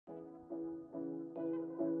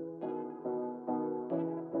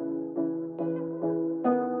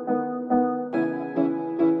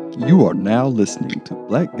You are now listening to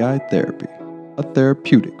Black Guy Therapy, a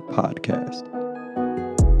therapeutic podcast.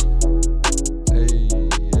 Hey,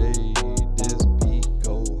 this beat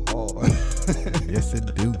go hard. Yes,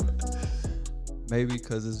 it do. Maybe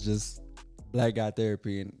because it's just Black Guy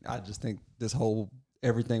Therapy, and I just think this whole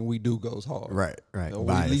everything we do goes hard. Right. So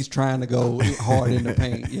we're at least trying to go hard in the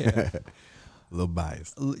paint. Yeah. A little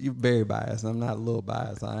biased. You're very biased. I'm not a little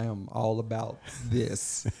biased. I am all about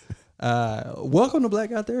this. Welcome to Black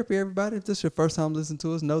Guy Therapy, everybody. If this is your first time listening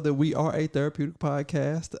to us, know that we are a therapeutic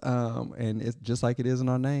podcast, and it's just like it is in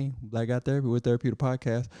our name, Black Guy Therapy. We're a therapeutic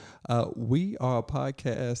podcast. We are a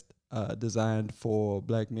podcast designed for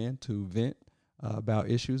Black men to vent about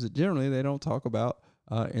issues that generally they don't talk about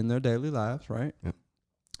in their daily lives, right? Yep.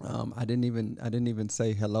 I didn't even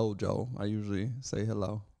say hello, Joe. I usually say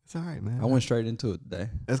hello. It's all right, man. I went straight into it today.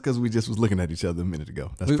 That's because we just was looking at each other a minute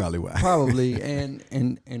ago. That's probably why. Probably, and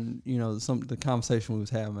you know, the conversation we was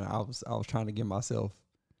having, I was trying to get myself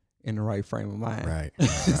in the right frame of mind. Right.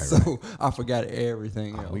 So I forgot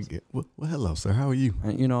everything else. Well, hello, sir. How are you?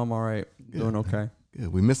 And, you know, I'm all right. Doing okay.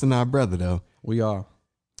 Good. We missing our brother though. We are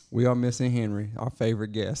missing Henry, our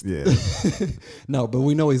favorite guest. Yeah. No, but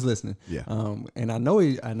we know he's listening. Yeah. And I know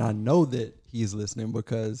that he's listening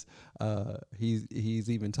because he's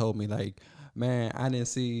even told me, like, man, I didn't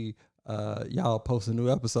see y'all post a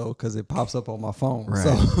new episode because it pops up on my phone. Right.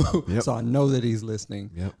 So Yep. so I know that he's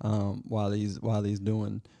listening. Yep. While he's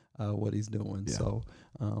doing what he's doing. Yeah. So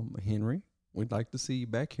Henry, we'd like to see you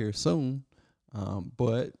back here soon.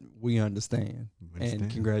 But we understand.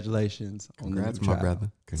 And congratulations on the new my child.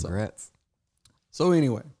 brother. Congrats. So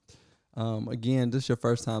anyway, again, this is your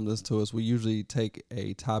first time listening to us. We usually take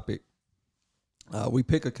a topic. We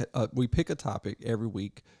pick a topic every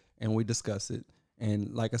week and we discuss it.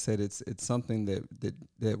 And like I said, it's something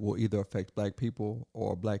that will either affect Black people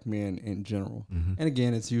or Black men in general. Mm-hmm. And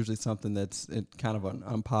again, it's usually something that's kind of an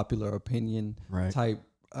unpopular opinion Right. type.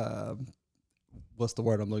 What's the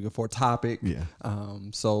word I'm looking for? Topic. Yeah.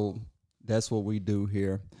 So that's what we do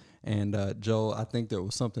here. And Joe, I think there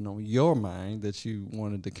was something on your mind that you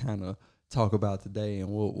wanted to kind of talk about today, and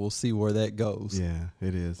we'll see where that goes. Yeah,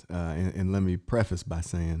 it is. And let me preface by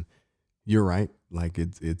saying, you're right. Like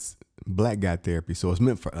it's Black Guy Therapy, so it's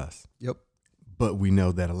meant for us. Yep. But we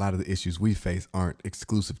know that a lot of the issues we face aren't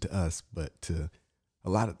exclusive to us, but to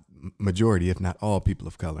a lot of majority, if not all, people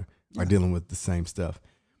of color are dealing with the same stuff.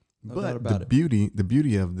 No but doubt about the it.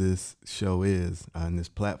 beauty of this show is, and this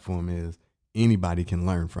platform is, anybody can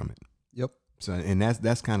learn from it. Yep. So, and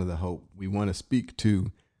that's kind of the hope. We want to speak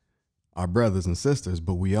to our brothers and sisters,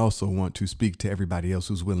 but we also want to speak to everybody else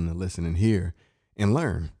who's willing to listen and hear and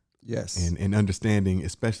learn. Yes. And understanding,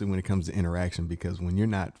 especially when it comes to interaction, because when you're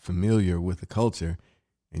not familiar with the culture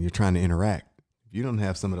and you're trying to interact, if you don't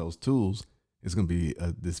have some of those tools, it's going to be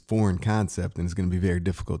this foreign concept, and it's going to be very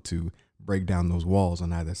difficult to break down those walls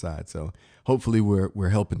on either side. So hopefully we're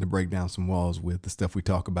helping to break down some walls with the stuff we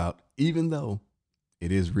talk about, even though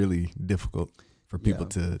it is really difficult for people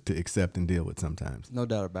to accept and deal with sometimes. No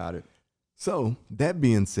doubt about it. So that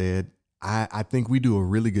being said, I think we do a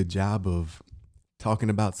really good job of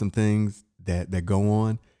talking about some things that go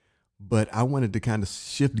on, but I wanted to kind of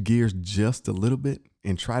shift gears just a little bit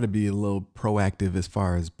and try to be a little proactive as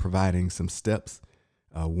far as providing some steps,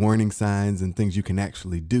 warning signs and things you can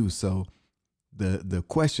actually do. So the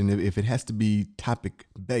question, if it has to be topic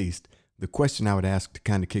based, the question I would ask to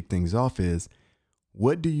kind of kick things off is,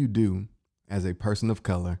 what do you do as a person of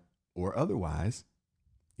color or otherwise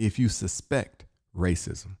if you suspect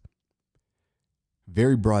racism?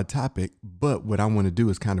 Very broad topic, but what I want to do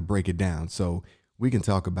is kind of break it down. So we can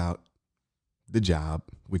talk about the job,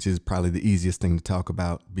 which is probably the easiest thing to talk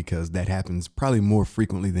about because that happens probably more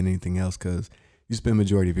frequently than anything else because you spend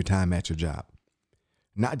majority of your time at your job.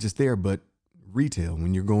 Not just there, but retail.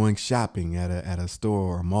 When you're going shopping at a store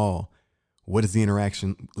or a mall, what is the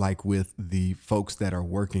interaction like with the folks that are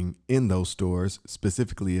working in those stores,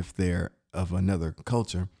 specifically if they're of another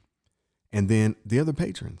culture? And then the other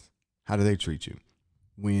patrons, how do they treat you?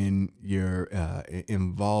 When you're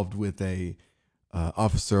involved with a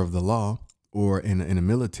officer of the law or in a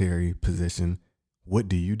military position, what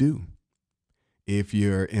do you do? If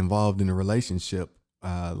you're involved in a relationship,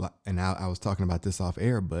 and I was talking about this off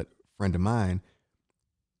air, but a friend of mine,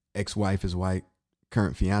 ex-wife is white,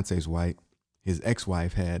 current fiance is white. His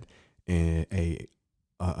ex-wife had a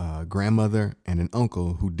grandmother and an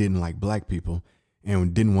uncle who didn't like Black people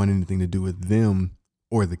and didn't want anything to do with them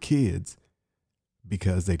or the kids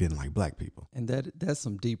because they didn't like Black people. And that's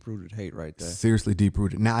some deep-rooted hate right there. Seriously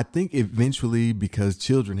deep-rooted. Now, I think eventually, because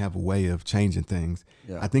children have a way of changing things,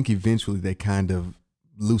 I think eventually they kind of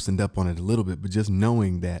loosened up on it a little bit, but just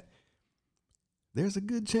knowing that there's a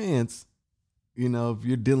good chance, you know, if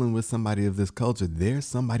you're dealing with somebody of this culture, there's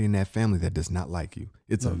somebody in that family that does not like you.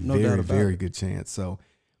 It's a No doubt very, about very it. good chance. So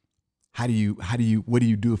what do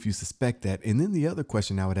you do if you suspect that? And then the other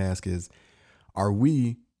question I would ask is, are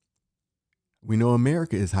we know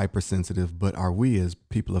America is hypersensitive, but are we as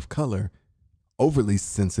people of color overly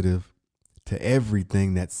sensitive to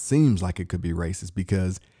everything that seems like it could be racist?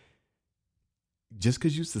 Because just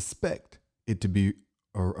because you suspect it to be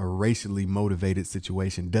a racially motivated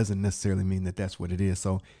situation doesn't necessarily mean that that's what it is.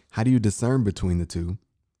 So how do you discern between the two?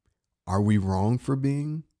 Are we wrong for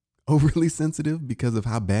being overly sensitive because of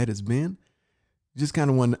how bad it's been? Just kind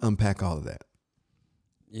of want to unpack all of that.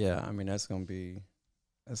 Yeah, I mean that's gonna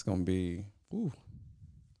be. Ooh,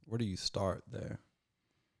 where do you start there?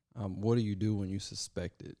 What do you do when you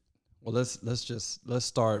suspect it? Well, let's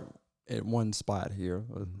start at one spot here.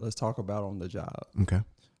 Let's talk about on the job. Okay.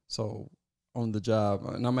 So on the job,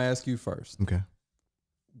 and I'm gonna ask you first. Okay.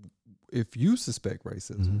 If you suspect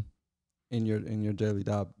racism in your daily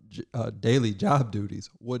job duties,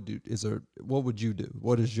 what would you do?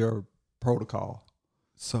 What is your protocol?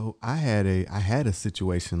 So I had a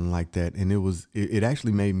situation like that, and it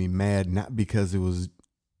actually made me mad, not because it was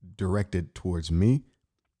directed towards me,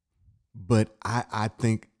 but I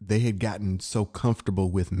think they had gotten so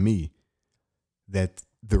comfortable with me that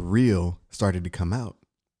the real started to come out.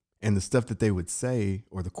 And the stuff that they would say,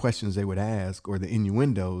 or the questions they would ask, or the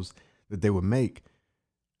innuendos that they would make,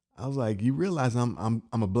 I was like, you realize I'm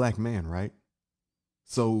a black man, right?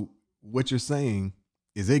 So what you're saying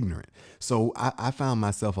is ignorant. So I found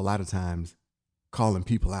myself a lot of times calling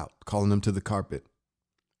people out, calling them to the carpet,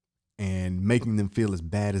 and making them feel as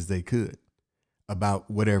bad as they could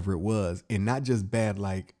about whatever it was. And not just bad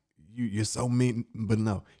like you're so mean, but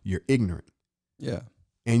no, you're ignorant. Yeah.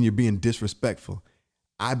 And you're being disrespectful.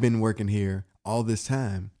 I've been working here all this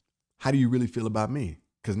time. How do you really feel about me?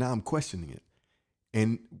 Because now I'm questioning it.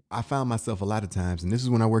 And I found myself a lot of times, and this is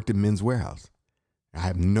when I worked at Men's Warehouse. I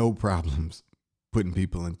have no problems putting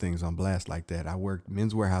people and things on blast like that. I worked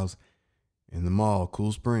Men's Warehouse in the mall,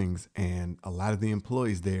 Cool Springs, and a lot of the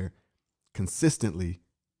employees there consistently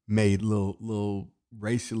made little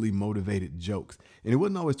racially motivated jokes. And it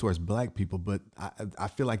wasn't always towards black people, but I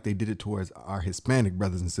feel like they did it towards our Hispanic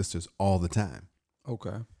brothers and sisters all the time.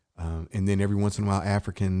 Okay. And then every once in a while,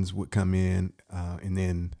 Africans would come in, and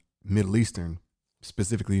then Middle Eastern.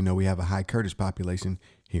 Specifically, you know, we have a high Kurdish population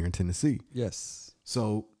here in Tennessee. Yes.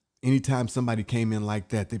 So anytime somebody came in like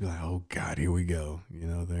that, they'd be like, "Oh God, here we go." You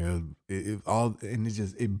know,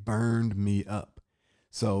 it burned me up.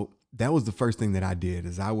 So that was the first thing that I did,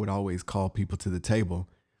 is I would always call people to the table,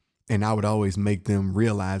 and I would always make them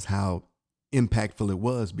realize how impactful it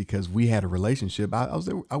was, because we had a relationship.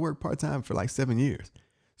 I worked part-time for like 7 years.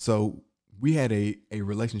 So we had a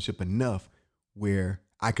relationship enough where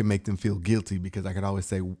I could make them feel guilty, because I could always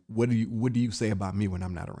say, what do you say about me when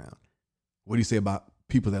I'm not around? What do you say about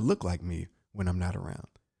people that look like me when I'm not around?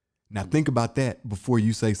 Now think about that before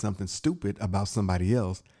you say something stupid about somebody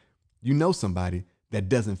else. You know somebody that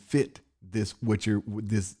doesn't fit this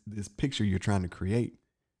picture you're trying to create.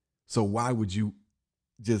 So why would you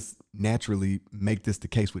just naturally make this the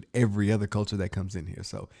case with every other culture that comes in here?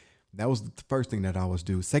 So that was the first thing that I always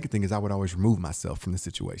do. Second thing is I would always remove myself from the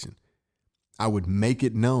situation. I would make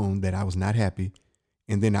it known that I was not happy,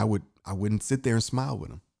 and then I wouldn't sit there and smile with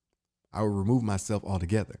them. I would remove myself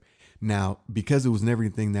altogether. Now, because it was never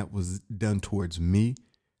anything that was done towards me,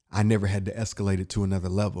 I never had to escalate it to another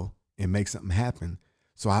level and make something happen.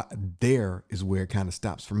 So there is where it kind of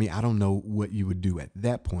stops for me. I don't know what you would do at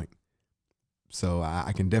that point. So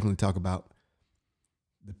I can definitely talk about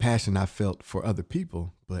the passion I felt for other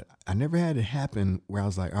people, but I never had it happen where I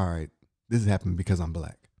was like, all right, this is happening because I'm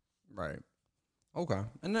black. Right. Okay.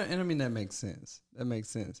 And I mean, that makes sense. That makes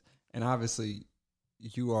sense. And obviously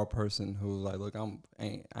you are a person who's like, look, I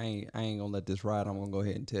ain't gonna let this ride. I'm gonna go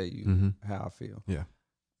ahead and tell you how I feel. Yeah.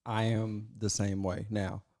 I am the same way.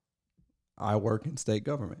 Now, I work in state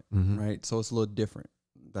government, right? So it's a little different.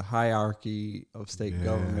 The hierarchy of state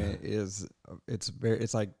government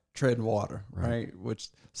it's like treading water, right? Which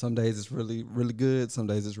some days it's really, really good. Some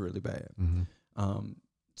days it's really bad.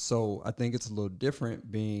 So I think it's a little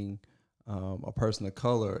different being a person of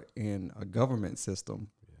color in a government system,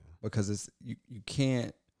 because it's you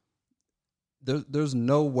can't. There's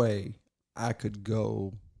no way I could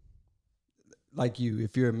go like you.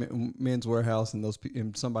 If you're a Men's Warehouse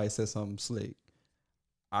and somebody says something slick,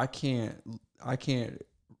 I can't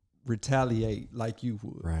retaliate like you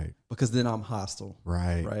would, right? Because then I'm hostile,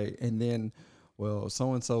 right? And then, well,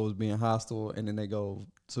 so and so is being hostile, and then they go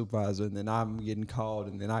supervisor, and then I'm getting called,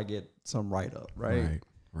 and then I get some write up, right?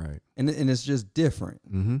 Right. And it's just different.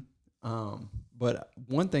 Mm-hmm. But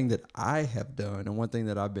one thing that I have done, and one thing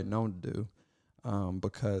that I've been known to do,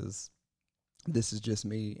 because this is just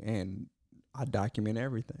me, and I document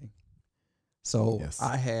everything. So Yes.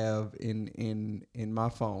 I have in my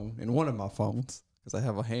phone, in one of my phones, because I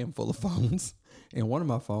have a handful of phones. In one of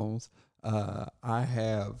my phones, I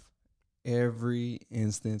have every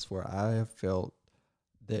instance where I have felt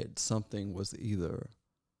that something was either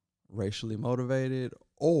racially motivated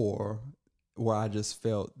or where I just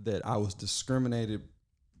felt that I was discriminated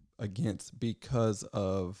against because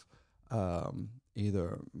of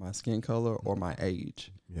either my skin color or my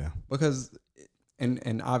age. Yeah. Because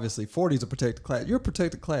and obviously 40 is a protected class. You're a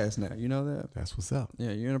protected class now. You know that? That's what's up.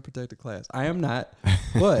 Yeah, you're in a protected class. I am not,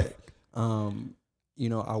 but you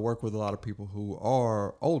know, I work with a lot of people who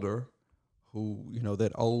are older, who, you know,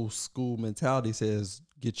 that old school mentality says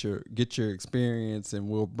get your experience and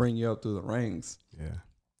we'll bring you up through the ranks. Yeah.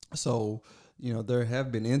 So, you know, there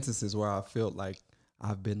have been instances where I felt like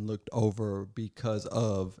I've been looked over because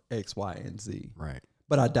of X, Y, and Z. Right.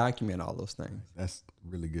 But I document all those things. That's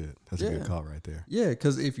really good. That's a good call right there. Yeah,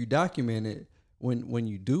 because if you document it, when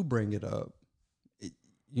you do bring it up,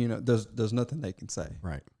 you know, there's nothing they can say.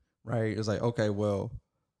 Right. Right? It's like, okay, well,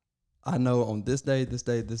 I know on this day, this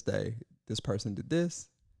person did this.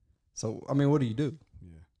 So, I mean, what do you do?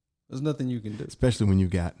 Yeah. There's nothing you can do. Especially when you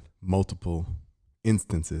got multiple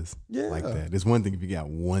instances Yeah. like that. It's one thing if you got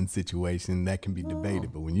one situation that can be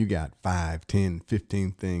debated, but when you got 5, 10,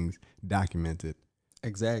 15 things documented.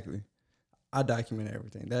 Exactly. I document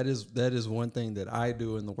everything. That is one thing that I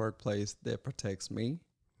do in the workplace that protects me.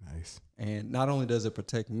 Nice. And not only does it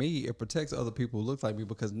protect me, it protects other people who look like me,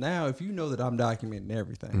 because now if you know that I'm documenting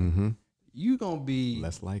everything, you're going to be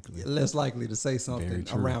less likely to say something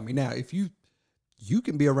around me. Now, if you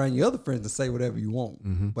can be around your other friends and say whatever you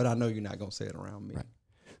want, but I know you're not going to say it around me. Right.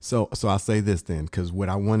 So I'll say this then, because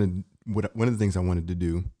one of the things I wanted to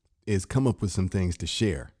do is come up with some things to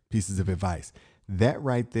share, pieces of advice. That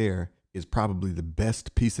right there is probably the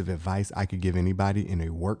best piece of advice I could give anybody in a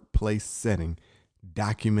workplace setting.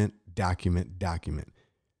 Document.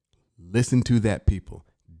 Listen to that, people.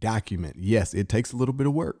 Document. Yes, it takes a little bit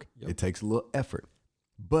of work. Yep. It takes a little effort.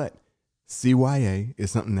 But CYA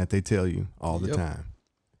is something that they tell you all the time.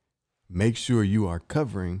 Make sure you are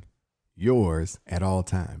covering yours at all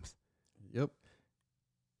times. Yep.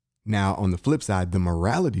 Now, on the flip side, the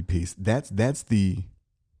morality piece, that's the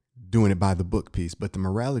doing it by the book piece. But the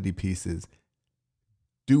morality piece is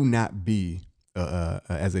do not be,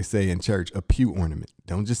 as they say in church, a pew ornament.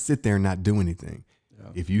 Don't just sit there and not do anything.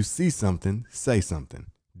 Yeah. If you see something, say something.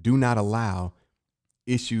 Do not allow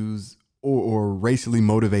issues or racially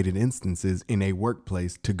motivated instances in a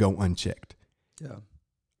workplace to go unchecked. Yeah.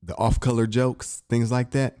 The off-color jokes, things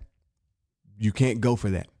like that, you can't go for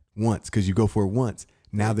that once, because you go for it once.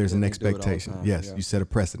 Now there's an expectation. Yes, you set a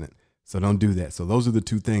precedent. So don't do that. So those are the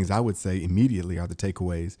two things I would say immediately are the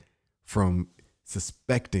takeaways from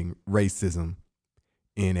suspecting racism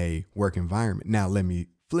in a work environment. Now, let me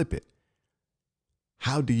flip it.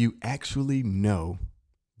 How do you actually know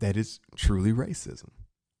that it's truly racism?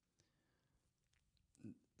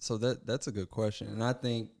 So that's a good question. And I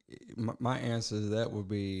think my answer to that would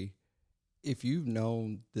be, if you've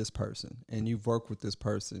known this person and you've worked with this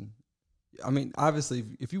person, I mean, obviously,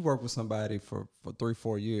 if you work with somebody for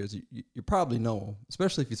 3-4 years, you probably know them,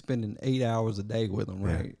 especially if you're spending 8 hours a day with them,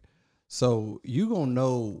 right? Yeah. So you're going to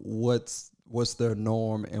know what's their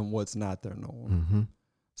norm and what's not their norm. Mm-hmm.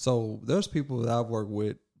 So there's people that I've worked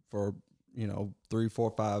with for, 3,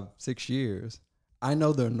 4, 5, 6 years. I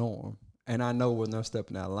know their norm, and I know when they're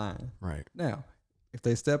stepping out of line. Right. Now, if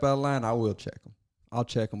they step out of line, I will check them. I'll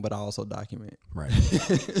check them, but I also document. Right.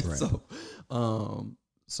 Right.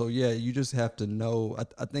 So yeah, you just have to know.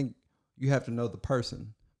 I think you have to know the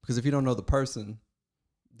person, because if you don't know the person,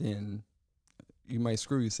 then you might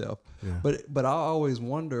screw yourself. Yeah. But I always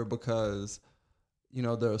wonder, because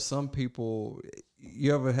there are some people.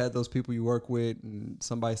 You ever had those people you work with and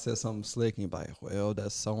somebody says something slick and you're like, well,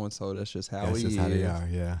 that's so and so. That's just how he is. That's just how they are.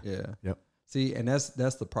 Yeah. Yeah. Yep. See, and that's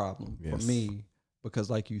the problem for me, because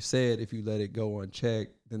like you said, if you let it go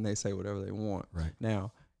unchecked, then they say whatever they want. Right.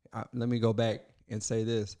 Now, let me go back and say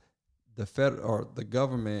this: the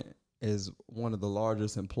government is one of the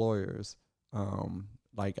largest employers.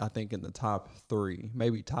 Like I think in the top 3,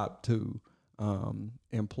 maybe top 2,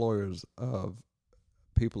 employers of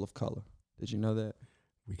people of color. Did you know that?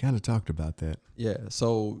 We kind of talked about that. Yeah.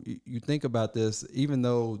 So you think about this: even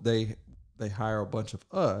though they hire a bunch of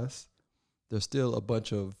us, there's still a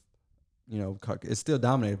bunch of, it's still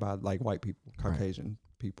dominated by like white people, Caucasian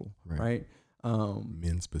people, right?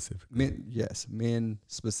 Men specifically. Men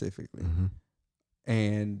specifically. Mm-hmm.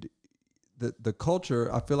 And the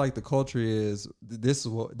culture, I feel like the culture is this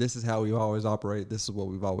is how we always operate. This is what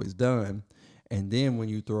we've always done. And then when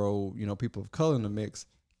you throw, people of color in the mix,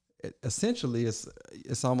 essentially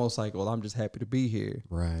it's almost like, well, I'm just happy to be here.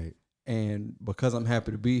 Right. And because I'm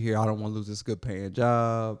happy to be here, I don't want to lose this good paying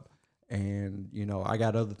job. And, I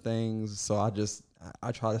got other things. So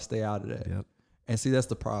I try to stay out of that. Yep. And see, that's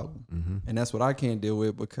the problem. Mm-hmm. And that's what I can't deal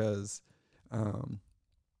with because I'm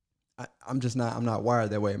not wired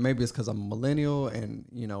that way. Maybe it's because I'm a millennial, and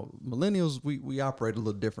millennials we operate a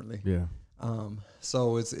little differently. Yeah.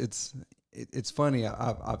 So it's funny.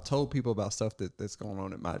 I've told people about stuff that's going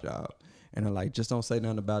on at my job, and they're like, just don't say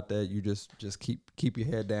nothing about that. You just keep your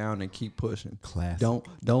head down and keep pushing. Classic.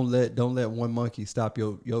 Don't let one monkey stop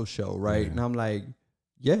your show, right? Yeah. And I'm like,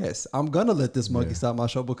 yes, I'm gonna let this monkey stop my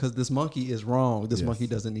show because this monkey is wrong. This monkey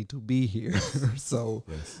doesn't need to be here. So,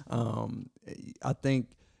 I think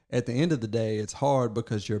at the end of the day, it's hard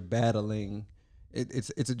because you're battling. It's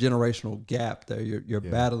a generational gap there. You're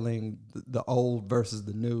battling the old versus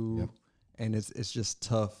the new, and it's just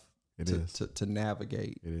tough to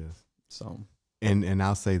navigate. It is. So, and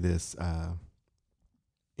I'll say this: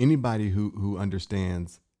 anybody who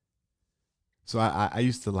understands. So I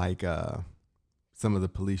used to like some of the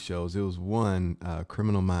police shows. It was one,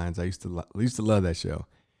 Criminal Minds. I used to love that show.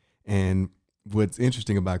 And what's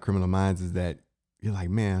interesting about Criminal Minds is that you're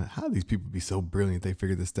like, man, how do these people be so brilliant? They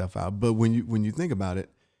figure this stuff out. But when you think about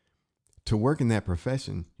it, to work in that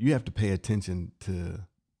profession, you have to pay attention to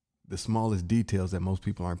the smallest details that most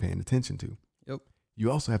people aren't paying attention to. Yep.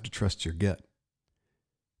 You also have to trust your gut.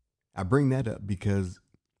 I bring that up because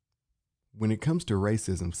when it comes to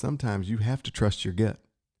racism, sometimes you have to trust your gut.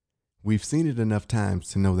 We've seen it enough times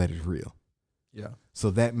to know that it's real. Yeah.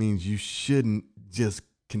 So that means you shouldn't just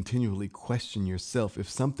continually question yourself. If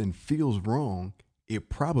something feels wrong, it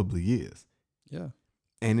probably is. Yeah.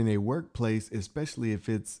 And in a workplace, especially if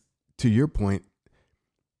it's, to your point,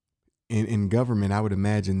 in government, I would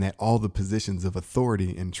imagine that all the positions of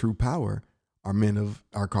authority and true power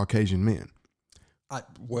are Caucasian men. At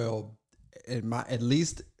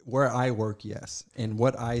least where I work, yes. And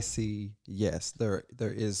what I see, yes. There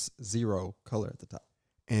is zero color at the top.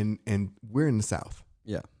 And we're in the South.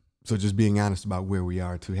 Yeah. So just being honest about where we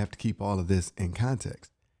are, to have to keep all of this in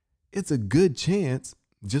context. It's a good chance,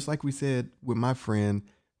 just like we said with my friend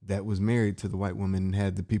that was married to the white woman and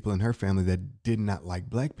had the people in her family that did not like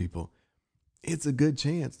black people. It's a good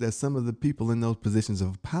chance that some of the people in those positions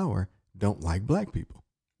of power don't like black people.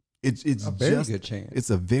 It's a very good chance.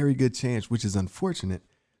 It's a very good chance, which is unfortunate.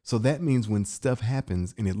 So that means when stuff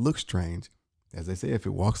happens and it looks strange, as they say, if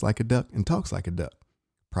it walks like a duck and talks like a duck,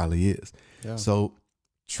 probably is. Yeah. So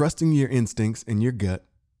trusting your instincts and your gut,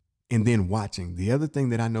 and then watching. The other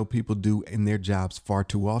thing that I know people do in their jobs far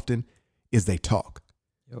too often is they talk.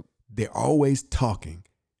 Yep. They're always talking,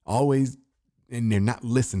 always, and they're not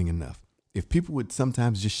listening enough. If people would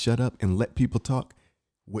sometimes just shut up and let people talk,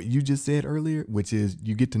 what you just said earlier, which is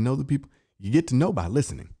you get to know the people, you get to know by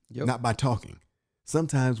listening, not by talking.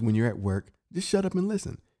 Sometimes when you're at work, just shut up and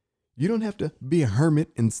listen. You don't have to be a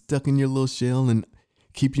hermit and stuck in your little shell and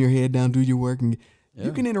keep your head down, do your work. And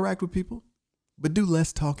you can interact with people, but do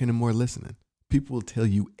less talking and more listening. People will tell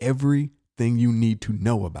you everything you need to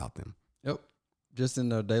know about them. Yep. Just in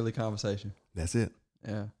their daily conversation. That's it.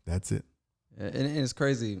 Yeah. That's it. And it's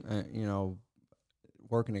crazy,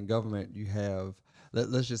 working in government, you have,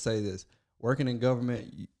 let's just say this, working in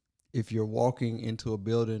government, if you're walking into a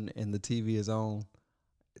building and the TV is on,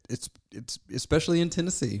 it's especially in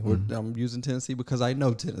Tennessee. Mm-hmm. I'm using Tennessee because I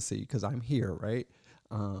know Tennessee because I'm here, right?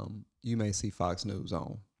 You may see Fox News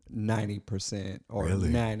on 90% or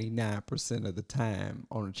 99% of the time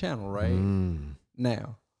on the channel, right? Mm.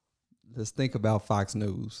 Now, let's think about Fox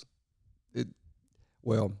News.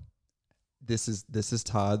 This is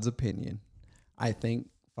Todd's opinion. I think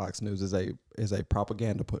Fox News is a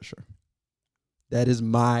propaganda pusher. That is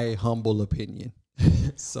my humble opinion.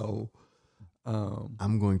 So,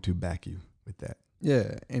 I'm going to back you with that.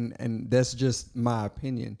 Yeah, and that's just my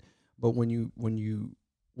opinion. But when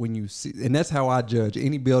you see, and that's how I judge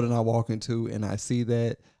any building I walk into, and I see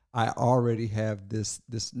that, I already have this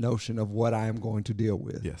notion of what I am going to deal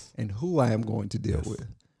with, yes, and who I am going to deal with.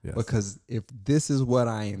 Yes. Because if this is what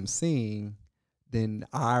I am seeing, then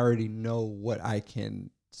I already know what I can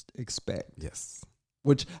expect. Yes.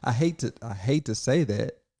 Which I hate to say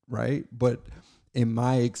that, right? But in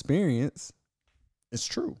my experience, it's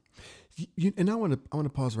true. And I want to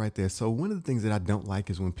pause right there. So one of the things that I don't like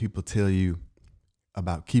is when people tell you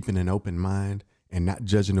about keeping an open mind and not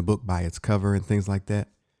judging a book by its cover and things like that.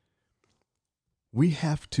 we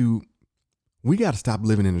got to stop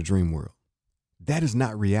living in a dream world. That is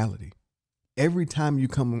not reality. Every time you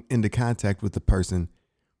come into contact with a person,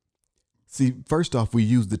 see, first off, we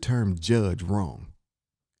use the term judge wrong,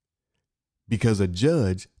 because a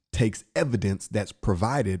judge takes evidence that's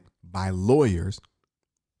provided by lawyers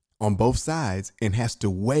on both sides and has to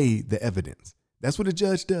weigh the evidence. That's what a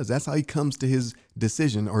judge does. That's how he comes to his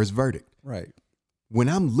decision or his verdict. Right. When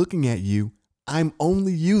I'm looking at you, I'm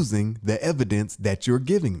only using the evidence that you're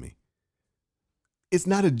giving me. It's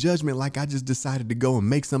not a judgment like I just decided to go and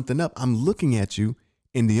make something up. I'm looking at you,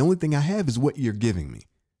 and the only thing I have is what you're giving me.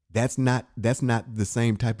 That's not the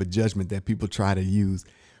same type of judgment that people try to use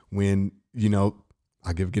when,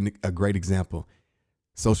 I'll give a great example.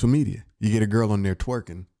 Social media. You get a girl on there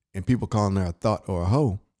twerking and people calling her a thought or a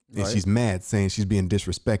hoe, and Right. she's mad, saying she's being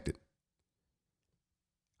disrespected.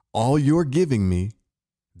 All you're giving me,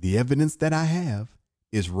 the evidence that I have,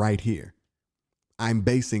 is right here. I'm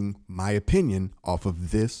basing my opinion off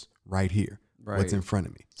of this right here. Right. What's in front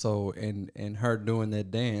of me. So, and her doing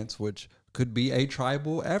that dance, which could be a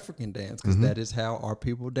tribal African dance, because that is how our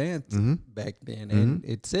people danced back then, and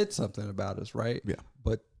it said something about us, right? Yeah.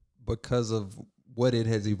 But because of what it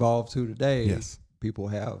has evolved to today, Yes. people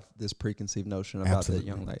have this preconceived notion about Absolutely.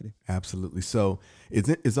 that young lady. Absolutely. So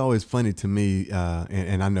it's always funny to me,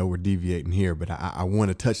 and I know we're deviating here, but I want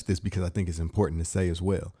to touch this because I think it's important to say as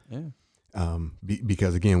well. Yeah.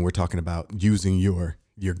 Because again, we're talking about using your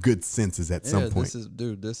good senses at some point.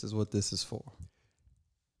 This is what this is for.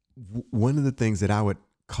 One of the things that I would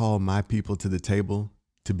call my people to the table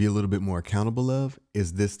to be a little bit more accountable of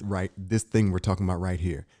is this thing we're talking about right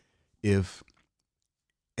here. If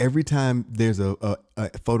every time there's a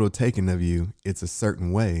photo taken of you, it's a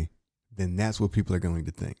certain way, then that's what people are going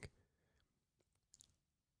to think.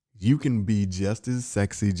 You can be just as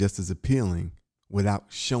sexy, just as appealing without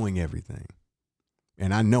showing everything.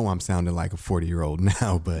 And I know I'm sounding like a 40-year-old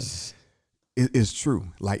now, but it's true.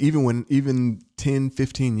 Like even 10,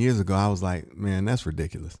 15 years ago, I was like, man, that's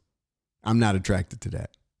ridiculous. I'm not attracted to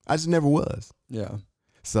that. I just never was. Yeah.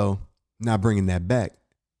 So now bringing that back,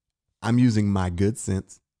 I'm using my good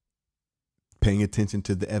sense, paying attention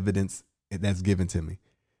to the evidence that's given to me.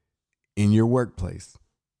 In your workplace,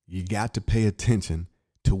 you got to pay attention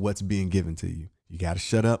to what's being given to you. You got to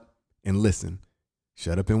shut up and listen.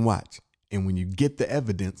 Shut up and watch. And when you get the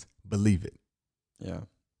evidence, believe it. Yeah.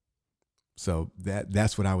 So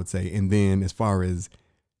that's what I would say. And then as far as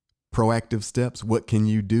proactive steps, what can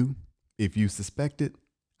you do if you suspect it?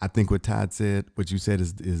 I think what Todd said, what you said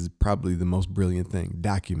is probably the most brilliant thing.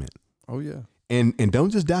 Document. Oh, yeah. And don't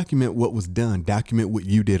just document what was done. Document what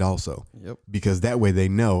you did also. Yep. Because that way they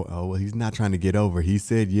know, oh, well, he's not trying to get over. He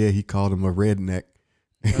said, yeah, he called him a redneck,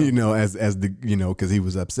 as the, because he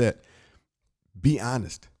was upset. Be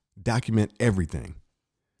honest. Document everything.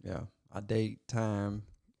 Yeah. I date, time,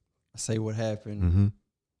 I say what happened,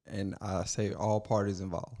 and I say all parties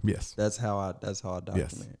involved. Yes. That's how I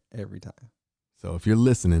document every time. So if you're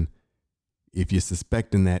listening, if you're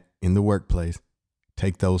suspecting that in the workplace,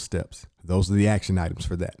 take those steps. Those are the action items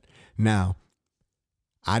for that. Now,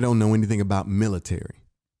 I don't know anything about military,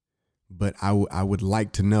 but I would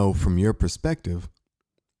like to know from your perspective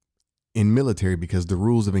in military, because the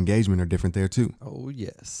rules of engagement are different there too. Oh,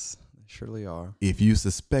 yes. They surely are. If you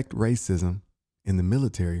suspect racism in the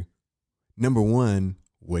military, number one,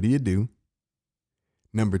 what do you do?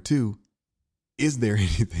 Number two, is there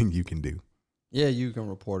anything you can do? Yeah, you can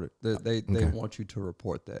report it. They Okay. want you to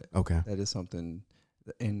report that. Okay. That is something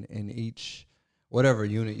in each whatever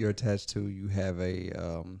unit you're attached to. You have a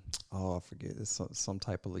I forget, it's some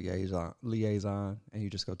type of liaison, and you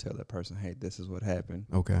just go tell that person, hey, this is what happened,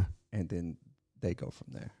 Okay. and then they go from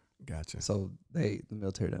there. Gotcha. So the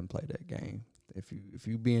military doesn't play that game. If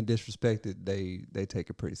you being disrespected, they take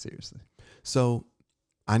it pretty seriously. So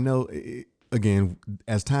I know, again,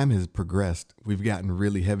 as time has progressed, we've gotten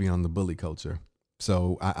really heavy on the bully culture.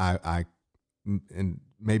 So I and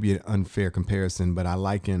maybe an unfair comparison, but I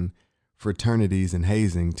liken fraternities and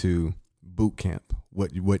hazing to boot camp.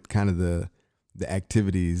 What kind of the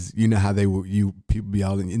activities, how people be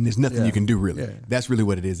all in, and there's nothing you can do really. Yeah. That's really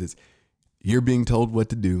what it is. It's you're being told what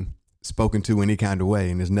to do, spoken to any kind of way,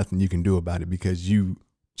 and there's nothing you can do about it because you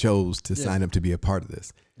chose to sign up to be a part of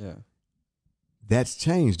this. Yeah. That's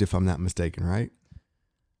changed, if I'm not mistaken, right?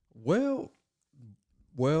 Well,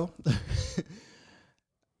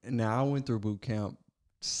 now I went through boot camp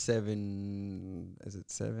 7,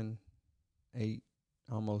 8,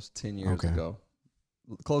 almost 10 years Okay. ago.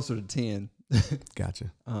 Closer to 10.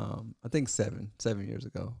 Gotcha. I think 7 years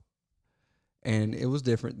ago. And it was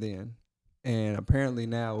different then. And apparently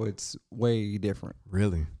now it's way different.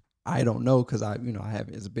 Really? I don't know because I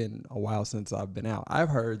haven't. It's been a while since I've been out. I've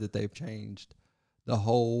heard that they've changed the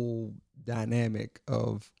whole dynamic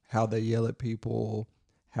of how they yell at people,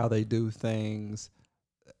 how they do things.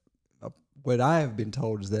 What I have been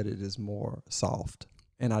told is that it is more soft,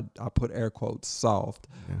 and I put air quotes soft,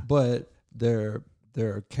 but they're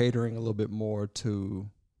catering a little bit more to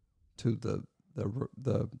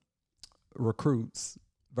the recruits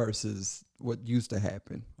versus what used to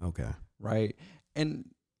happen. Okay. Right. And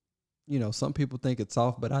some people think it's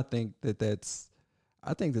soft, but I think that that's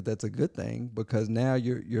a good thing, because now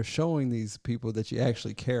you're showing these people that you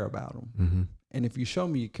actually care about them. Mm-hmm. And if you show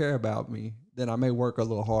me you care about me, then I may work a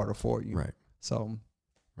little harder for you. Right. So,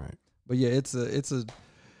 right. But yeah,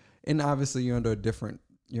 and obviously you're under a different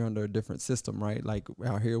system, right? Like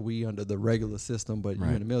out here, we under the regular system, but you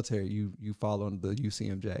in the military, you fall under the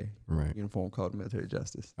UCMJ, right? Uniform Code of Military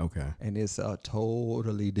Justice. Okay. And it's a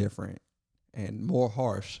totally different and more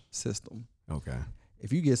harsh system. Okay.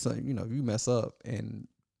 If you get something, if you mess up and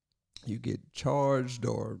you get charged,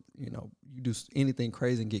 or you do anything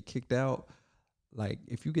crazy and get kicked out, like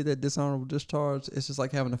if you get that dishonorable discharge, it's just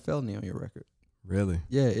like having a felony on your record. Really?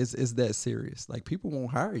 Yeah, it's that serious. Like people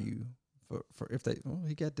won't hire you for if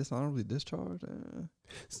he got dishonorably discharged.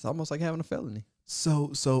 It's almost like having a felony.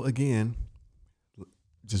 So again,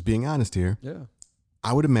 just being honest here. Yeah.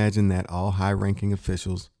 I would imagine that all high-ranking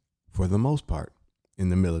officials, for the most part, in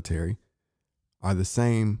the military, are the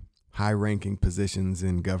same high-ranking positions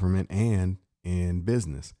in government and in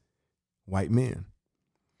business, white men.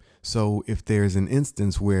 So if there's an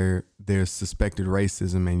instance where there's suspected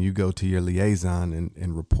racism and you go to your liaison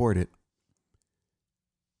and report it,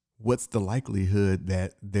 what's the likelihood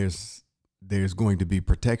that there's going to be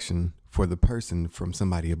protection for the person from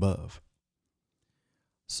somebody above?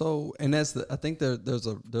 So, and I think there's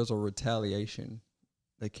a retaliation.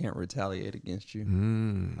 They can't retaliate against you.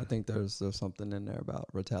 I think there's something in there about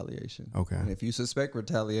retaliation. Okay. And if you suspect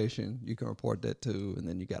retaliation, you can report that too, and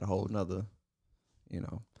then you got a whole nother,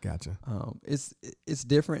 Gotcha. It's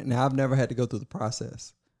different. Now, I've never had to go through the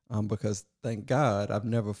process, because thank God I've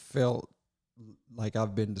never felt like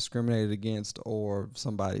I've been discriminated against or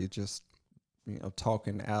somebody just,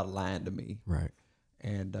 talking out of line to me. Right.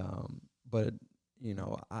 And, but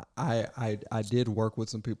I did work with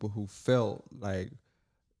some people who felt like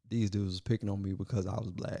these dudes was picking on me because I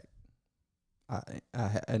was black.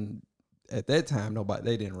 And at that time,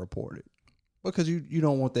 they didn't report it, because you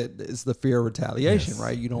don't want that. It's the fear of retaliation,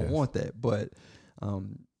 right? You don't want that. But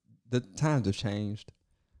the times have changed.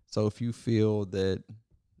 So if you feel that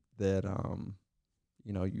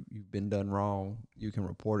you've been done wrong, you can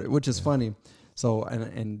report it, which is funny. So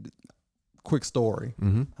and quick story.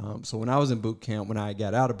 Mm-hmm. So when I was in boot camp, when I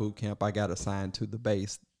got out of boot camp, I got assigned to the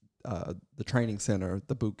base, the training center,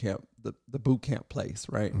 the boot camp, the boot camp place,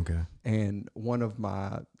 right? Okay. And one of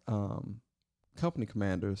my company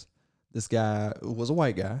commanders, this guy was a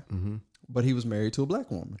white guy, but he was married to a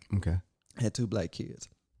black woman. Okay. Had 2 black kids.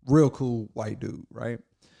 Real cool white dude, right?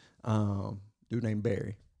 Dude named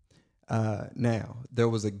Barry. Now there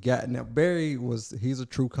was a guy. Now he's a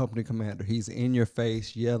true company commander. He's in your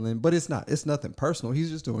face yelling, but it's nothing personal. He's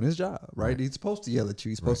just doing his job, right? He's supposed to yell at you.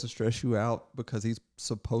 He's supposed to stress you out, because he's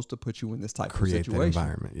supposed to put you in this type of situation. Create that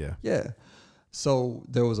environment. Yeah. Yeah. So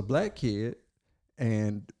there was a black kid,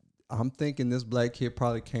 and I'm thinking this black kid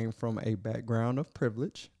probably came from a background of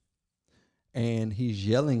privilege, and he's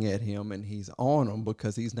yelling at him and he's on him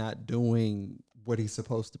because he's not doing what he's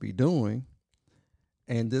supposed to be doing.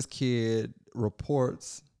 And this kid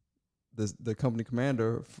reports the company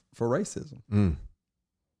commander for racism.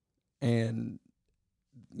 And,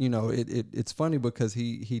 it's funny because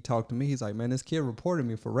he talked to me. He's like, man, this kid reported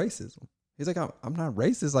me for racism. He's like, I'm not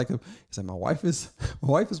racist. He's like, my wife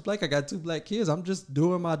is black. I got 2 black kids. I'm just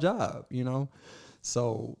doing my job,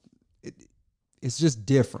 So it's just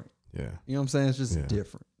different. Yeah. You know what I'm saying? It's just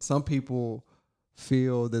different. Some people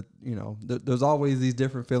feel that, there's always these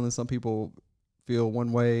different feelings. Some people feel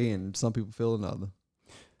one way and some people feel another.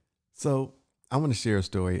 So I want to share a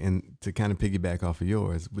story, and to kind of piggyback off of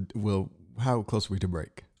yours, how close are we to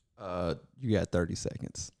break? You got 30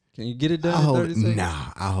 seconds. Can you get it done in 30 seconds?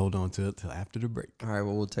 Nah, I'll hold on to it till after the break. All right,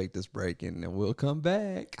 well, we'll take this break and then we'll come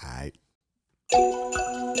back. All right.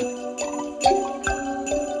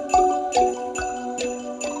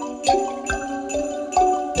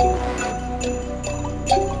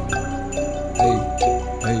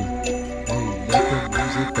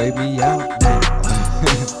 Baby out now.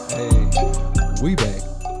 Hey, we back.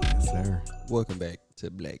 Yes, sir. Welcome back to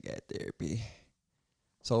Black Guy Therapy.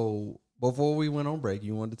 So before we went on break,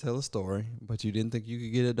 you wanted to tell a story, but you didn't think you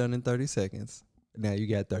could get it done in 30 seconds. Now you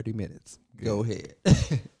got 30 minutes. Go ahead.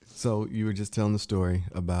 So you were just telling the story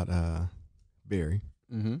about Barry,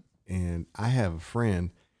 Mm-hmm. and I have a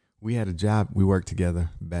friend. We had a job. We worked together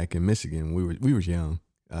back in Michigan. We were young.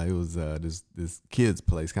 It was this kid's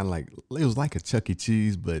place, kind of like it was like a Chuck E.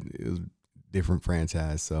 Cheese, but it was different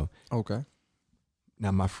franchise. So Okay.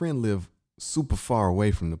 now my friend lived super far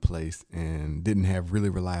away from the place and didn't have really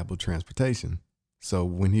reliable transportation. So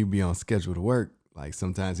when he'd be on schedule to work, like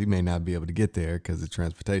sometimes he may not be able to get there because the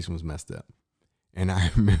transportation was messed up. And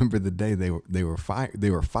I remember the day they were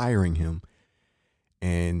firing him,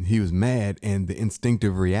 and he was mad, and the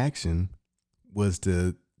instinctive reaction was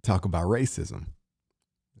to talk about racism.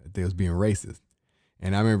 That they was being racist.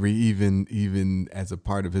 And I remember even as a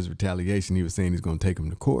part of his retaliation, he was saying he's going to take him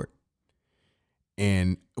to court.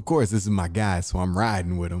 And of course, this is my guy, so I'm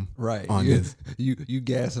riding with him. Right. On this. You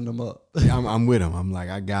gassing them up. I'm with him. I'm like,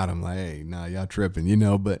 I got him. Like, hey, nah, y'all tripping, you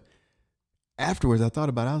know. But afterwards, I thought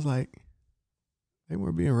about it. I was like, they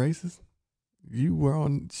weren't being racist. You were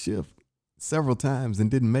on shift several times and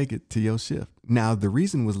didn't make it to your shift. Now, the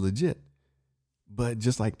reason was legit. But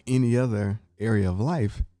just like any other area of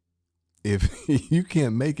life, if you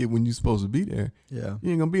can't make it when you're supposed to be there, Yeah.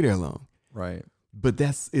 you ain't going to be there long. Right. But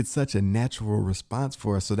it's such a natural response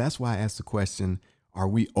for us. So that's why I asked the question, are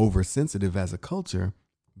we oversensitive as a culture?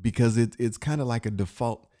 Because it's kind of like a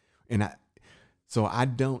default. And I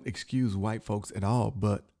don't excuse white folks at all,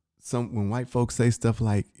 but when white folks say stuff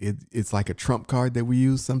like it's like a trump card that we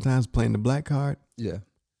use sometimes, playing the black card. Yeah.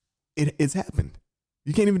 It's happened.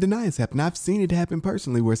 You can't even deny it's happened. I've seen it happen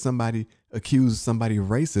personally where somebody accused somebody of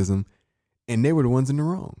racism and they were the ones in the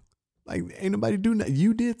wrong. Like, ain't nobody do nothing.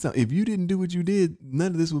 You did something. If you didn't do what you did, none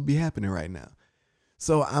of this would be happening right now.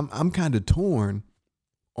 So I'm kind of torn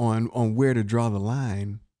on where to draw the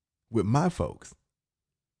line with my folks.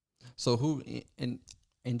 So who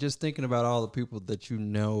and just thinking about all the people that you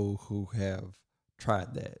know who have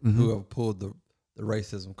tried that, who have pulled the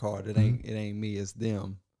racism card. It ain't me, it's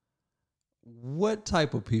them. What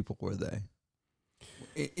type of people were they?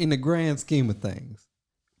 In the grand scheme of things,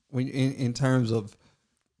 when in terms of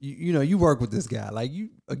you know, you work with this guy, like you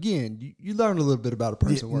learn a little bit about a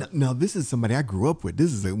person. Yeah, now this is somebody I grew up with.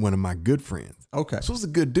 This is one of my good friends. Okay, so it's a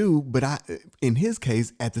good dude, but in his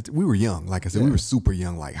case, we were young. Like I said, we were super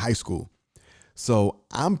young, like high school. So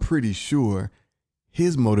I'm pretty sure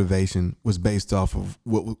his motivation was based off of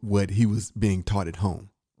what he was being taught at home.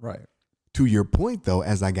 Right. To your point, though,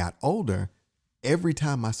 as I got older, every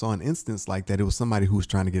time I saw an instance like that, it was somebody who was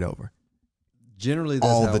trying to get over. Generally,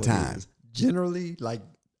 that's all how the it time. is. Generally, like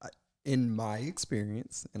in my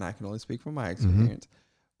experience, and I can only speak from my experience,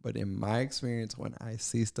 but in my experience, when I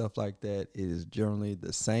see stuff like that, it is generally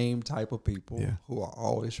the same type of people who are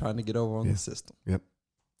always trying to get over on the system. Yep.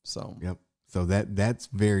 So that's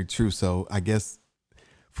very true. So I guess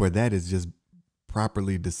for that is just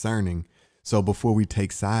properly discerning. So before we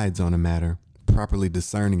take sides on a matter, properly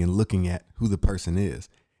discerning and looking at who the person is.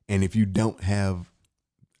 And if you don't have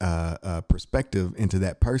a perspective into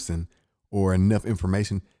that person or enough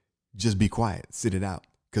information, just be quiet, sit it out.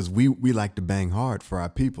 Because we like to bang hard for our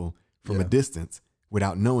people from a distance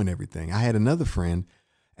without knowing everything. I had another friend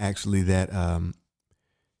actually that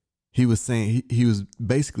he was saying, he was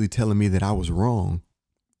basically telling me that I was wrong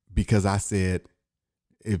because I said,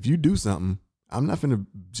 if you do something, I'm not going to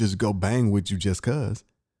just go bang with you just cause.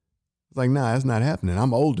 It's like, nah, that's not happening.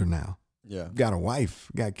 I'm older now. Yeah. Got a wife,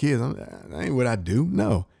 got kids. That ain't what I do.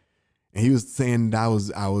 No. And he was saying that I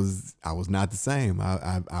was not the same.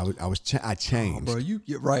 I changed. Oh, bro,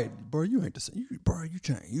 you're right. Bro, you ain't the same. You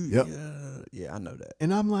changed. Yeah, I know that.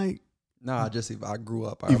 And I'm like, nah, I grew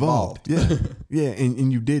up. I evolved. Yeah. Yeah.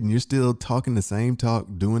 And you didn't. You're still talking the same talk,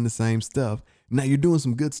 doing the same stuff. Now you're doing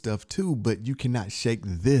some good stuff too, but you cannot shake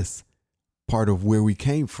this part of where we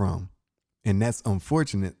came from. And that's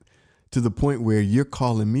unfortunate to the point where you're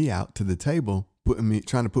calling me out to the table,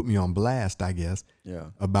 trying to put me on blast, I guess,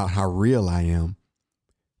 about how real I am,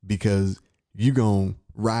 because you're going to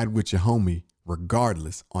ride with your homie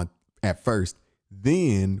regardless at first.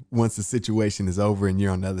 Then once the situation is over and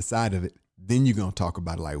you're on the other side of it, then you're going to talk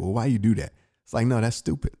about it like, well, why you do that? It's like, no, that's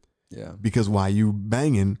stupid. Yeah. Because while you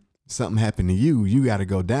banging, something happened to you, you got to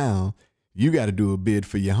go down. You got to do a bid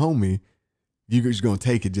for your homie. You're just going to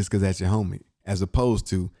take it just because that's your homie, as opposed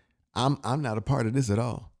to, I'm not a part of this at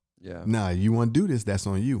all. Yeah. Nah, you want to do this, that's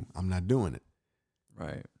on you. I'm not doing it.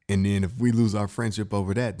 Right. And then if we lose our friendship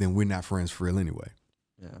over that, then we're not friends for real anyway.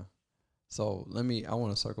 Yeah. So I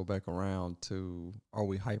want to circle back around to, are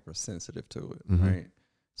we hypersensitive to it? Mm-hmm. Right.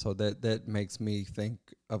 So that makes me think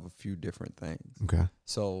of a few different things. Okay.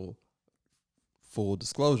 So full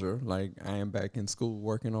disclosure, like I am back in school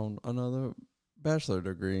working on another bachelor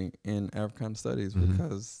degree in Africana Studies Mhm.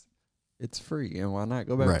 because it's free, and why not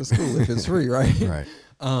go back Right. to school if it's free, right? Right.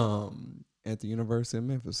 At the University of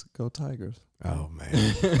Memphis, go Tigers! Oh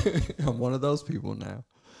man. I'm one of those people now.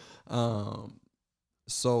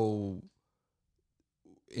 So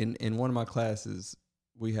in one of my classes,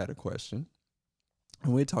 we had a question,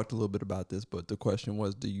 and we talked a little bit about this, but the question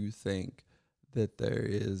was, do you think that there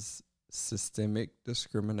is systemic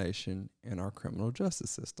discrimination in our criminal justice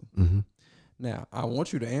system? Mm-hmm. Now, I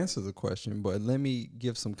want you to answer the question, but let me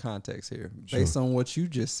give some context here. Sure. Based on what you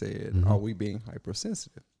just said, Mhm. are we being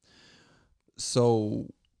hypersensitive? So,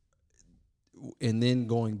 and then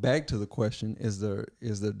going back to the question, is there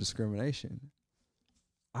discrimination?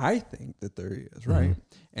 I think that there is, right?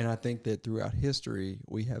 And I think that throughout history,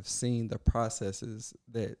 we have seen the processes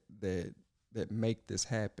that make this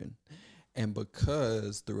happen. And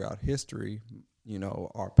because throughout history, you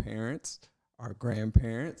know, our parents, our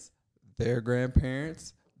grandparents, their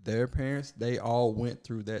grandparents, their parents, they all went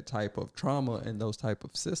through that type of trauma and those type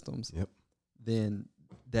of systems. Yep. Then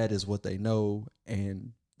that is what they know,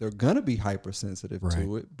 and they're gonna be hypersensitive Right.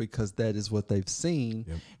 to it because that is what they've seen.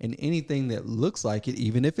 Yep. And anything that looks like it,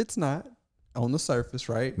 even if it's not on the surface,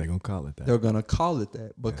 right? They're gonna call it that. They're gonna call it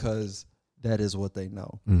that because that is what they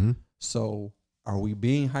know. Mm-hmm. So are we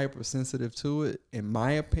being hypersensitive to it? In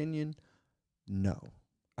my opinion, no.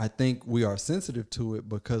 I think we are sensitive to it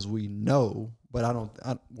because we know, but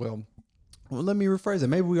well, let me rephrase it.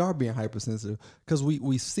 Maybe we are being hypersensitive because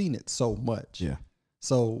we've seen it so much. Yeah.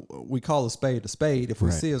 So we call a spade a spade. If we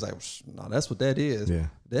Right. see it, it's like, no, that's what that is. Yeah.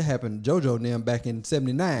 That happened to JoJo and them back in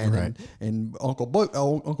 '79, Right. and Uncle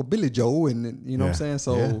Billy Joe, and you know what I'm saying.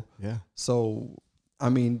 So yeah. so, I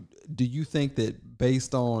mean, do you think that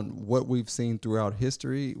based on what we've seen throughout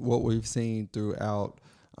history, what we've seen throughout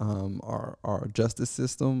our justice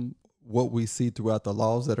system, what we see throughout the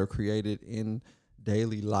laws that are created in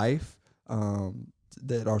daily life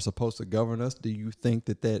that are supposed to govern us, do you think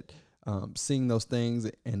that seeing those things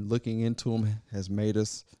and looking into them has made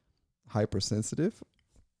us hypersensitive?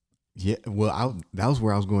 Yeah, well, that was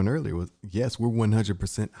where I was going earlier. Was yes, we're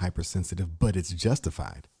 100% hypersensitive, but it's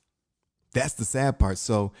justified. That's the sad part.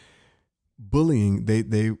 So, bullying,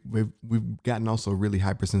 we've gotten also really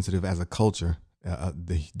hypersensitive as a culture,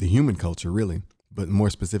 the human culture, really, but more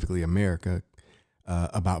specifically America,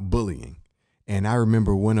 about bullying. And I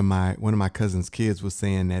remember one of my cousin's kids was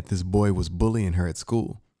saying that this boy was bullying her at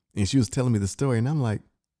school, and she was telling me the story, and I'm like,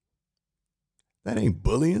 that ain't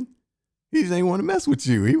bullying. He just ain't want to mess with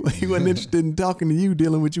you. He wasn't interested in talking to you,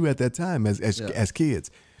 dealing with you at that time as kids.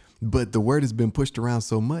 But the word has been pushed around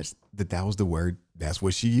so much that was the word. That's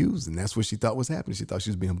what she used, and that's what she thought was happening. She thought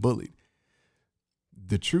she was being bullied.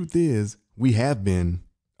 The truth is, we have been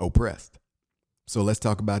oppressed. So let's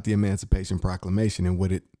talk about the Emancipation Proclamation and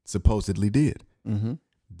what it supposedly did. Mm-hmm.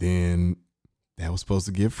 Then that was supposed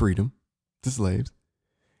to give freedom to slaves.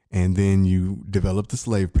 And then you developed the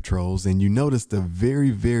slave patrols, and you noticed a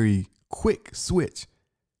very, very quick switch.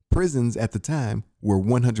 Prisons at the time were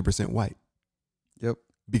 100% white. Yep.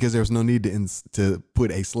 Because there was no need to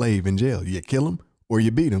put a slave in jail. You kill him or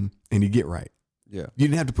you beat him and you get right. Yeah. You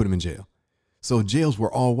didn't have to put him in jail. So jails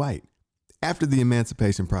were all white. After the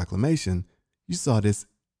Emancipation Proclamation, you saw this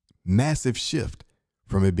massive shift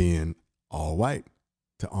from it being all white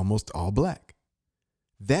to almost all black.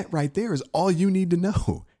 That right there is all you need to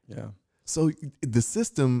know. Yeah. So the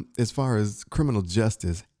system, as far as criminal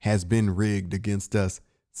justice, has been rigged against us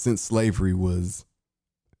since slavery was,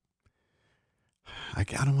 I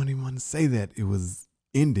don't even want to say that it was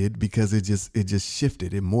ended, because it just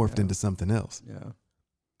shifted. It morphed into something else. Yeah.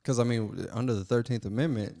 Because, I mean, under the 13th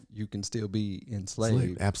Amendment, you can still be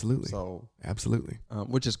enslaved. Absolutely. So, absolutely.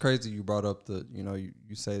 Which is crazy. You brought up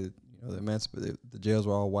you say that, the jails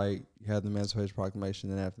were all white. You had the Emancipation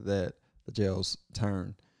Proclamation. And after that, the jails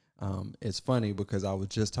turned. It's funny because I was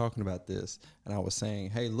just talking about this, and I was saying,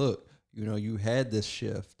 hey, look, you had this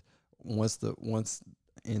shift once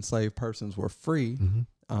enslaved persons were free.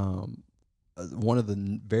 Mm-hmm. One of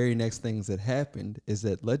the very next things that happened is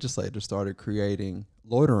that legislators started creating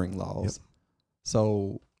loitering laws. Yep.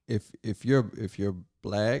 So if you're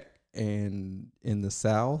black and in the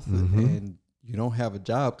South, Mm-hmm. and you don't have a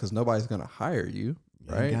job because nobody's going to hire you,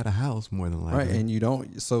 right? You got a house more than likely. Right, and you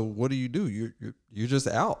don't. So what do? You're just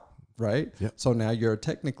out, right? Yep. So now you're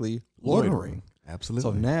technically loitering.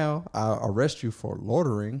 Absolutely. So now I arrest you for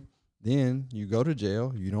loitering. Then you go to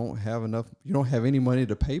jail. You don't have any money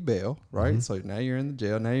to pay bail, right? Mm-hmm. So now you're in the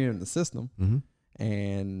jail. Now you're in the system, Mm-hmm.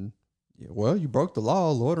 and you broke the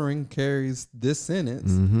law. Loitering carries this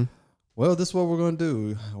sentence. Mm-hmm. Well, this is what we're going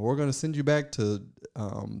to do. We're going to send you back to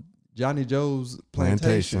Johnny Joe's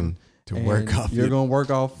plantation, to work off. You're going to work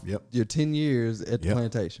off Yep. your 10 years at the Yep.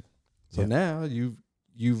 plantation. So Yep. now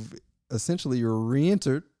you've essentially you're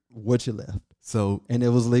re-entered what you left, So and it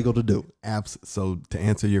was legal to do it. So to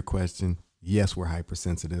answer your question, yes, we're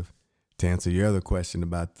hypersensitive. To answer your other question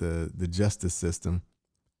about the justice system,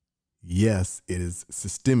 yes, it is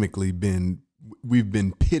systemically we've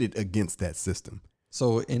been pitted against that system.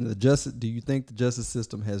 So do you think the justice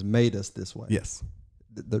system has made us this way? Yes.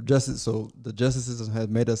 The justice system has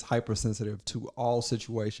made us hypersensitive to all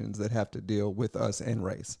situations that have to deal with us and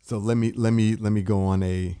race. So let me go on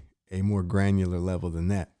a more granular level than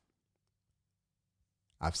that.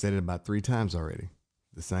 I've said it about 3 times already.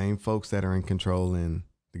 The same folks that are in control in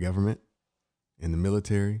the government, in the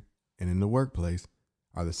military, and in the workplace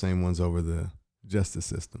are the same ones over the justice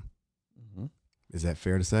system. Mm-hmm. Is that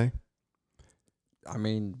fair to say? I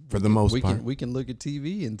mean, For the most part. we can look at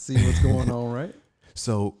TV and see what's going on, right?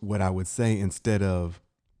 So what I would say, instead of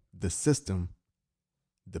the system,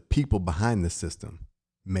 the people behind the system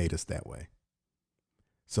made us that way.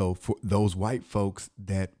 So for those white folks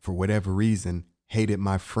that, for whatever reason, hated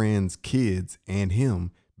my friend's kids and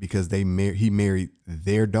him because he married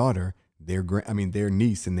their daughter, their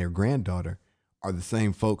niece and their granddaughter, are the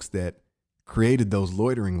same folks that created those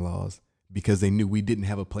loitering laws because they knew we didn't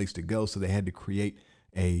have a place to go, so they had to create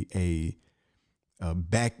a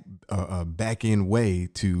back end way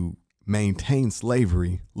to maintain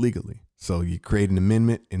slavery legally. So you create an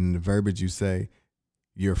amendment, and in the verbiage you say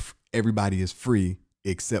everybody is free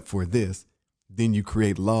except for this. Then you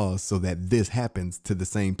create laws so that this happens to the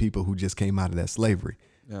same people who just came out of that slavery.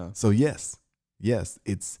 Yeah. So yes,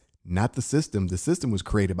 it's not the system. The system was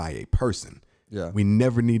created by a person. Yeah. We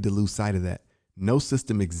never need to lose sight of that. No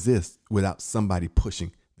system exists without somebody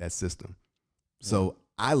pushing that system. So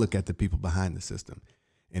I look at the people behind the system,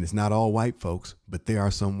 and it's not all white folks, but there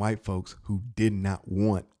are some white folks who did not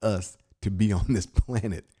want us to be on this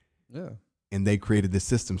planet. Yeah. And they created this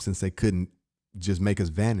system. Since they couldn't just make us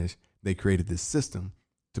vanish, they created this system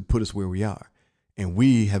to put us where we are. And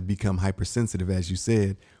we have become hypersensitive, as you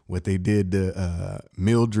said, what they did to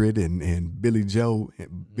Mildred and Billy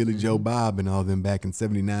Joe Bob and all them back in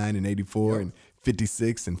 79 and 84 and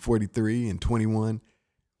 56 and 43 and 21.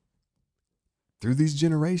 Through these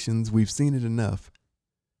generations, we've seen it enough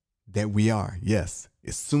that we are, yes,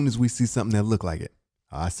 as soon as we see something that look like it,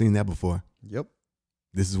 I've seen that before. Yep.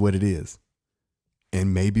 This is what it is.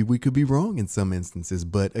 And maybe we could be wrong in some instances,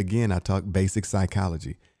 but again, I talk basic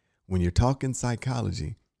psychology. When you're talking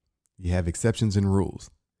psychology, you have exceptions and rules.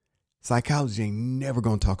 Psychology ain't never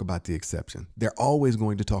going to talk about the exception. They're always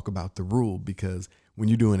going to talk about the rule, because when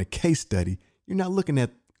you're doing a case study, you're not looking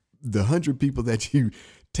at the 100 people that you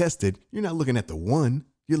tested. You're not looking at the 1,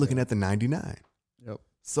 you're looking at the 99. Yep.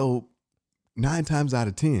 So 9 times out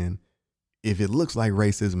of 10, if it looks like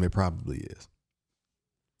racism, it probably is.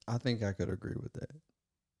 I think I could agree with that.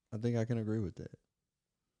 I think I can agree with that.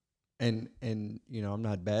 And I'm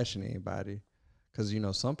not bashing anybody, because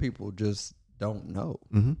some people just don't know.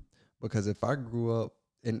 Mm-hmm. Because if I grew up,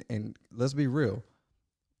 and let's be real,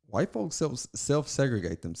 white folks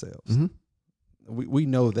self-segregate themselves. Mm-hmm. We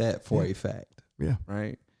know that for a fact. Yeah.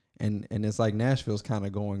 Right. And it's like Nashville's kind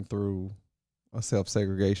of going through a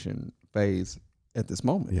self-segregation phase at this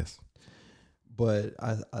moment. Yes. But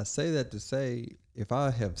I say that to say, if I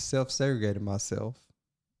have self-segregated myself,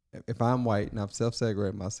 if I'm white and I've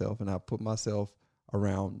self-segregated myself and I put myself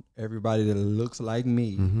around everybody that looks like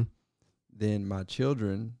me, Mm-hmm. then my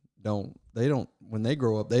children when they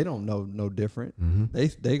grow up, they don't know no different. Mm-hmm.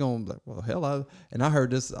 They gonna be like, well, hell, I've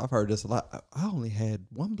heard this a lot. I only had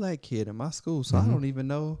one black kid in my school, so I don't even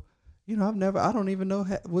know, I don't even know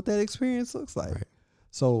what that experience looks like. Right.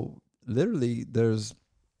 So literally there's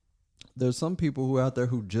some people who are out there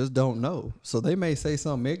who just don't know. So they may say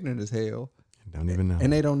something ignorant as hell. Don't even know.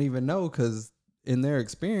 And they don't even know, because in their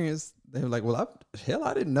experience, they're like, well,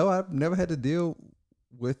 I didn't know. I've never had to deal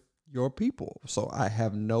with your people, so I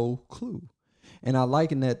have no clue. And I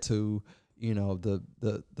liken that to,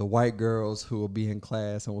 the white girls who will be in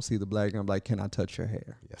class and will see the black girl, like, can I touch your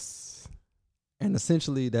hair? Yes. And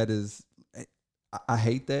essentially that is, I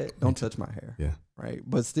hate that. Don't touch my hair. Yeah. Right.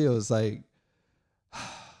 But still, it's like,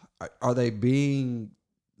 are they being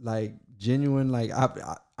like genuine? Like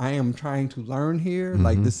I am trying to learn here. Mm-hmm.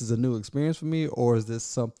 Like, this is a new experience for me, or is this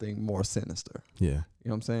something more sinister? Yeah. You know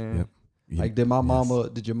what I'm saying? Yep. Like,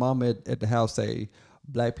 did your mama at the house say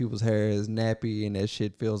black people's hair is nappy and that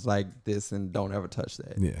shit feels like this and don't ever touch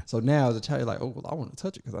that? Yeah. So now as a child, you're like, oh, well, I want to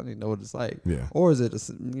touch it because I need to know what it's like. Yeah. Or is it,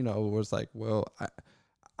 where it's like, well,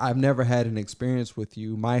 I've never had an experience with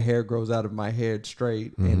you. My hair grows out of my head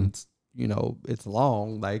straight, Mm-hmm. and it's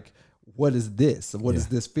long. Like, what is this? What does Yeah.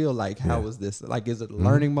 this feel like? How is this? Like, is it a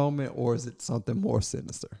learning moment or is it something more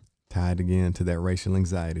sinister? Tied again to that racial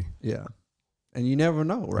anxiety. Yeah. And you never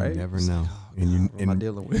know, right? You never It's know. like, oh, And you- God, what am I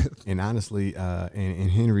dealing with? And honestly,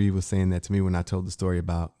 and Henry was saying that to me when I told the story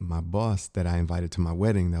about my boss that I invited to my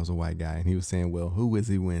wedding. That was a white guy. And he was saying, well, who is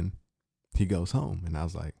he when he goes home? And I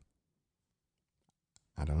was like,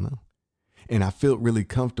 I don't know. And I felt really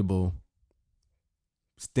comfortable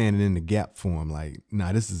standing in the gap for him. Like,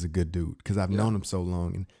 nah, this is a good dude. Because I've known him so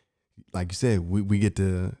long. And like you said, we get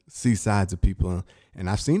to see sides of people. And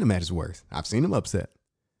I've seen him at his worst. I've seen him upset.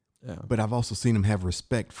 Yeah. But I've also seen him have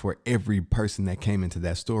respect for every person that came into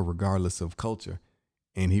that store, regardless of culture.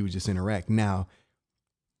 And he would just interact. Now,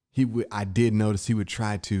 I did notice he would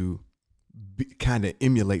try to kind of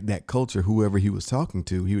emulate that culture, whoever he was talking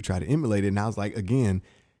to, he would try to emulate it. And I was like, again,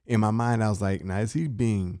 in my mind, I was like, now, is he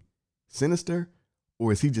being sinister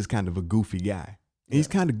or is he just kind of a goofy guy? And he's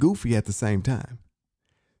kind of goofy at the same time.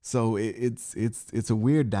 So it's a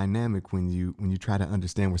weird dynamic when you try to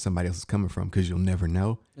understand where somebody else is coming from, because you'll never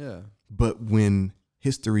know. Yeah. But when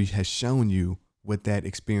history has shown you what that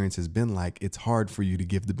experience has been like, it's hard for you to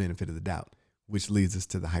give the benefit of the doubt, which leads us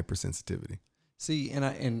to the hypersensitivity. See,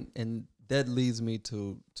 and that leads me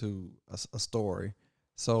to a story.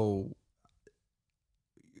 So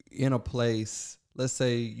in a place, let's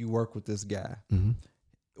say you work with this guy. Mm-hmm.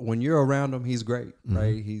 When you're around him, he's great, Mm-hmm.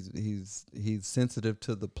 right? He's sensitive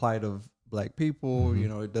to the plight of black people, Mm-hmm. you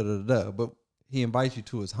know, da da da. But he invites you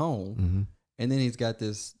to his home, Mm-hmm. and then he's got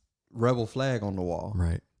this rebel flag on the wall,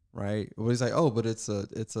 Right. right? Well, he's like, oh, but it's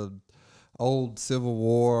a old Civil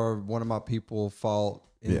War. One of my people fought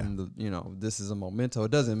in the, you know, this is a memento.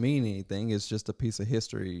 It doesn't mean anything. It's just a piece of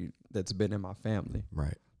history that's been in my family.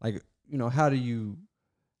 Right. Like, you know, how do you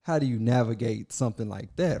navigate something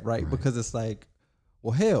like that, right? Because it's like,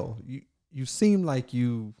 well, hell, you seem like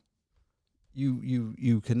you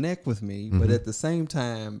connect with me, but at the same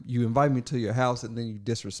time, you invite me to your house and then you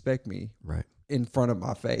disrespect me Right. in front of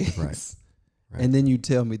my face. Right. Right. And then you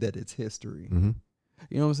tell me that it's history. Mm-hmm.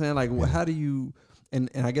 You know what I'm saying? Like, well, how do you, and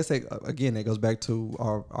I guess that, again, that goes back to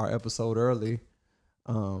our episode early,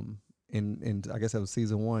 in I guess that was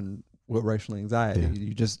season 1 with racial anxiety.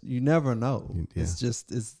 Yeah. You never know. Yeah.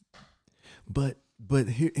 It's But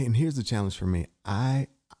here's the challenge for me. I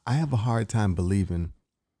have a hard time believing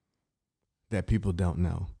that people don't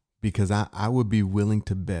know, because I would be willing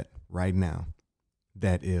to bet right now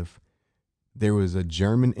that if there was a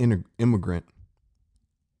German immigrant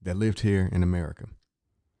that lived here in America,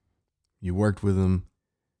 you worked with them,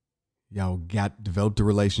 y'all developed a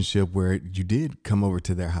relationship where you did come over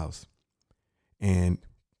to their house, and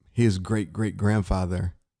his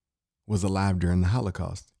great-great-grandfather was alive during the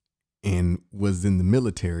Holocaust and was in the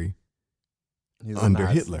military he's a under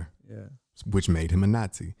Nazi. Hitler, Yeah. which made him a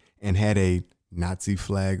Nazi, and had a Nazi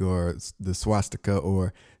flag or the swastika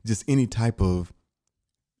or just any type of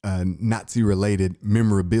Nazi-related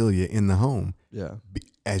memorabilia in the home. Yeah.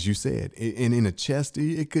 As you said, and in a chest,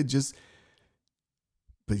 it could just.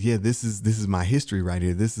 But yeah, this is my history right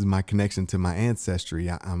here. This is my connection to my ancestry.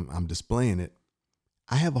 I'm displaying it.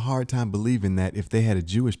 I have a hard time believing that if they had a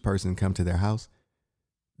Jewish person come to their house,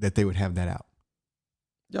 that they would have that out.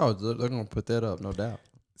 Yo, they're gonna put that up, no doubt.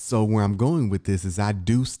 So where I'm going with this is I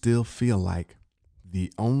do still feel like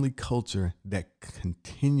the only culture that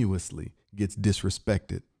continuously gets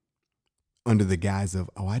disrespected under the guise of,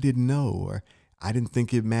 oh, I didn't know, or I didn't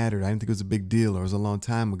think it mattered, I didn't think it was a big deal, or it was a long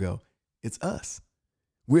time ago, it's us.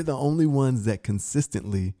 We're the only ones that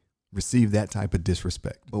consistently receive that type of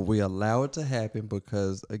disrespect. But we allow it to happen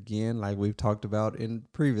because, again, like we've talked about in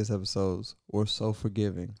previous episodes, we're so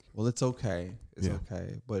forgiving. Well, it's okay. It's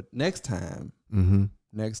okay. But next time, don't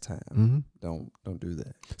do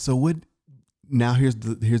that. So what? Now here's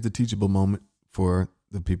the teachable moment for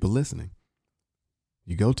the people listening.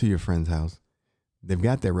 You go to your friend's house, they've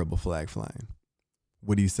got their rebel flag flying.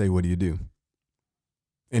 What do you say? What do you do?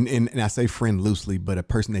 And I say friend loosely, but a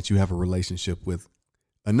person that you have a relationship with,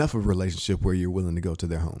 enough of a relationship where you're willing to go to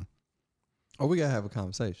their home. Oh, we gotta have a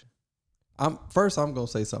conversation. I'm gonna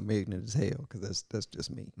say something ignorant as hell because that's just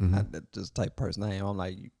me. Mm-hmm. That's just the type of person I am. I'm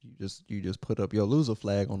like, you just put up your loser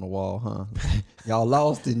flag on the wall, huh? Y'all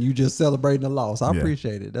lost and you just celebrating the loss. I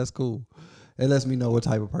appreciate it. That's cool. It lets me know what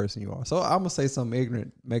type of person you are. So I'm gonna say something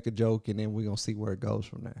ignorant, make a joke, and then we're gonna see where it goes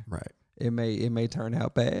from there. Right. It may turn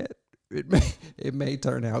out bad. It may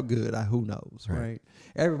turn out good. Who knows, right?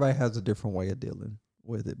 Everybody has a different way of dealing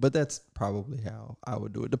with it, but that's probably how I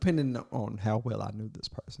would do it, depending on how well I knew this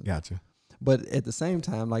person. Gotcha. But at the same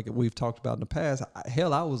time, like we've talked about in the past,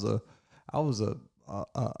 I was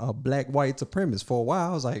a black white supremacist for a while.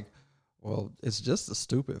 I was like, Well, it's just a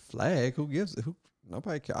stupid flag. Who gives it? Who?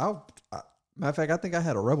 Nobody care. Matter of fact, I think I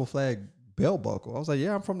had a rebel flag belt buckle. I was like,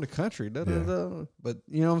 yeah, I'm from the country. Da, da, da. But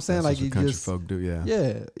you know what I'm saying? That's Like, what you country just, folk do. Yeah.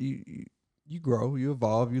 yeah, you grow, you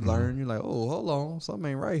evolve, you learn. You're like, oh, hold on,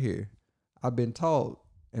 something ain't right here. I've been taught,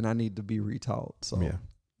 and I need to be retaught. So Yeah.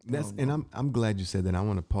 And I'm glad you said that. I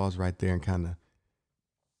want to pause right there and kind of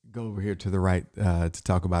go over here to the right to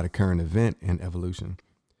talk about a current event in evolution.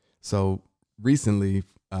 So recently,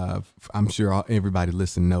 I'm sure everybody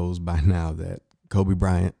listening knows by now that Kobe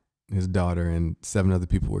Bryant, his daughter, and 7 other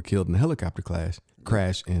people were killed in a helicopter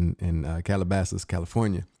crash in Calabasas,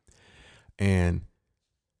 California. And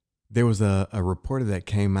there was a reporter that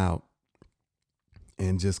came out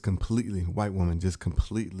and just completely, white woman, just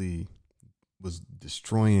completely was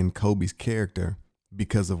destroying Kobe's character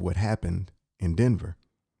because of what happened in Denver.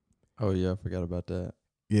 Oh yeah, I forgot about that.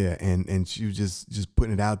 Yeah, and she was just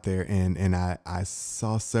putting it out there, and I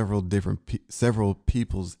saw several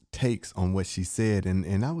people's takes on what she said,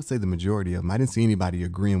 and I would say the majority of them. I didn't see anybody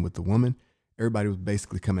agreeing with the woman. Everybody was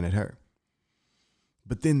basically coming at her.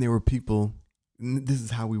 But then there were people, and this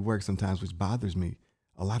is how we work sometimes, which bothers me.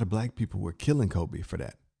 A lot of black people were killing Kobe for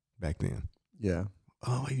that back then. Yeah.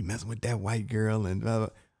 Oh, you messing with that white girl and blah, blah.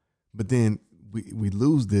 But then we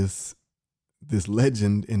lose this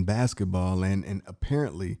legend in basketball, and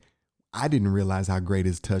apparently I didn't realize how great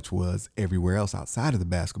his touch was everywhere else outside of the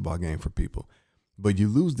basketball game for people. But you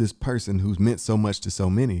lose this person who's meant so much to so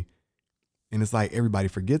many, and it's like everybody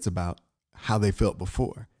forgets about how they felt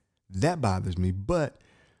before. That bothers me, but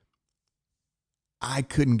I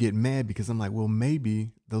couldn't get mad because I'm like, well,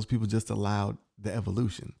 maybe those people just allowed the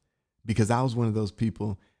evolution, because I was one of those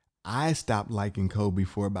people. I stopped liking Kobe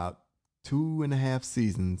for about 2.5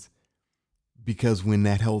 seasons because when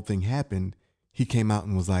that whole thing happened, he came out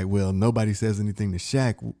and was like, well, nobody says anything to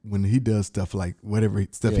Shaq when he does stuff like whatever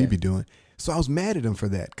stuff he be doing. So I was mad at him for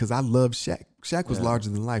that because I loved Shaq. Shaq was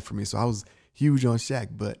larger than life for me. So I was huge on Shaq.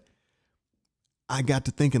 But I got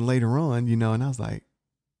to thinking later on, and I was like,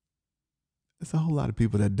 there's a whole lot of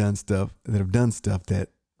people that have done stuff that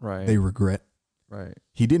they regret. Right.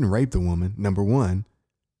 He didn't rape the woman, number one.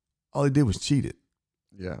 All he did was cheat it.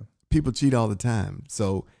 Yeah. People cheat all the time.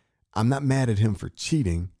 So I'm not mad at him for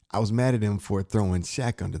cheating. I was mad at him for throwing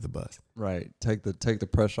Shaq under the bus. Right. Take the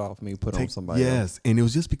pressure off me, on somebody else. Yes. And it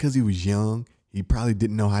was just because he was young. He probably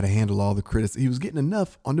didn't know how to handle all the criticism. He was getting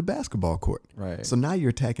enough on the basketball court. Right. So now you're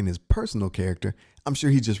attacking his personal character. I'm sure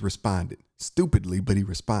he just responded stupidly, but he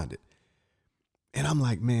responded. And I'm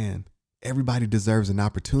like, man, everybody deserves an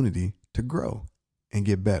opportunity to grow and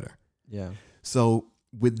get better. Yeah. So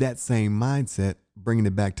with that same mindset, bringing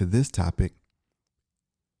it back to this topic,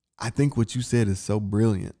 I think what you said is so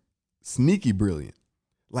brilliant, sneaky brilliant.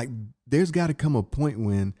 Like, there's got to come a point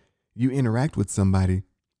when you interact with somebody,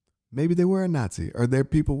 maybe they were a Nazi, or their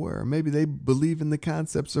people were, or maybe they believe in the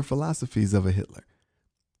concepts or philosophies of a Hitler.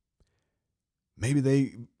 Maybe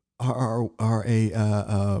they are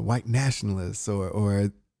a white nationalist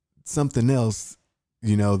or something else.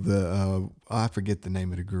 I forget the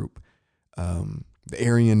name of the group, the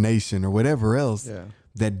Aryan Nation or whatever else. Yeah.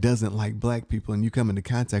 That doesn't like black people, and you come into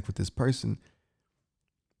contact with this person,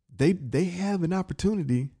 they have an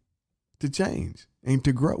opportunity to change and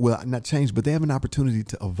to grow. Well, not change, but they have an opportunity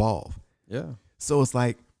to evolve. Yeah. So it's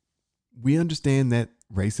like, we understand that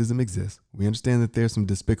racism exists. We understand that there's some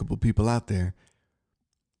despicable people out there.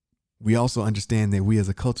 We also understand that we as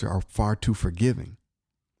a culture are far too forgiving.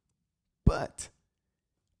 But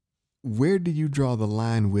where do you draw the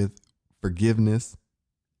line with forgiveness,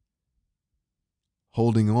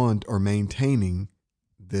 holding on or maintaining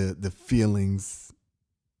the feelings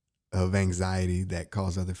of anxiety that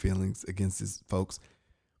cause other feelings against his folks,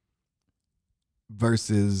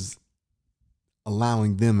 versus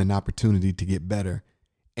allowing them an opportunity to get better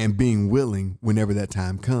and being willing whenever that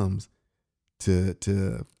time comes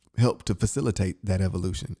to help to facilitate that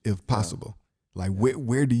evolution if possible? Like,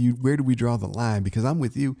 where do we draw the line? Because I'm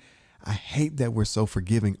with you. I hate that we're so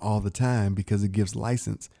forgiving all the time because it gives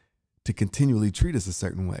license to continually treat us a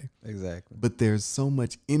certain way. Exactly. But there's so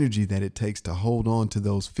much energy that it takes to hold on to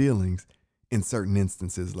those feelings in certain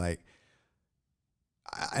instances. Like,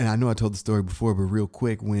 and I know I told the story before, but real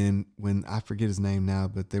quick, when I forget his name now,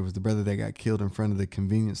 but there was the brother that got killed in front of the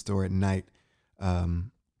convenience store at night. Is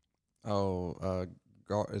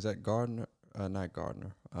that Gardner? Not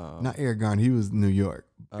Gardner. Not Eric Garner. He was New York.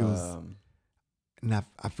 It was, and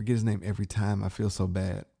I forget his name every time. I feel so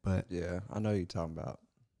bad, but yeah, I know who you're talking about.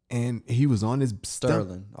 And he was on his Alton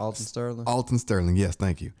Sterling. Alton Sterling, yes,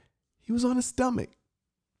 thank you. He was on his stomach,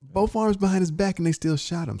 both arms behind his back, and they still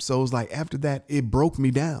shot him. So it was like, after that, it broke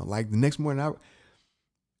me down. Like, the next morning,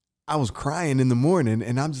 I was crying in the morning,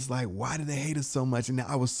 and I'm just like, why do they hate us so much? And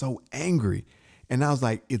I was so angry. And I was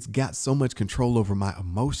like, it's got so much control over my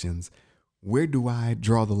emotions. Where do I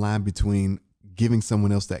draw the line between giving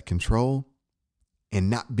someone else that control and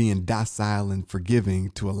not being docile and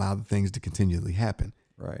forgiving to allow the things to continually happen?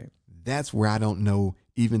 Right. That's where I don't know,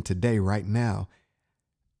 even today, right now.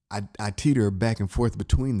 I teeter back and forth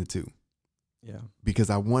between the two. Yeah. Because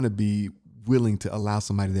I want to be willing to allow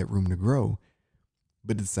somebody that room to grow.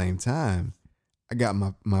 But at the same time, I got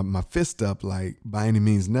my fist up, like, by any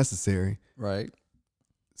means necessary. Right.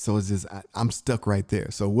 So it's just, I'm stuck right there.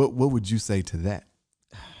 So what would you say to that?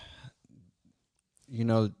 You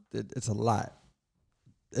know, it's a lot.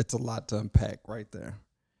 It's a lot to unpack right there.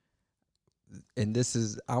 And this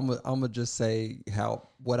is, I'm gonna just say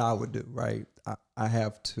what I would do, right? I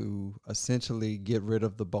have to essentially get rid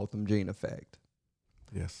of the Botham Jean effect.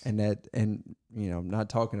 Yes. And I'm not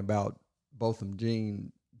talking about Botham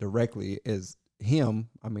Jean directly as him.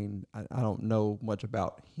 I mean, I don't know much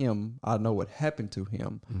about him. I know what happened to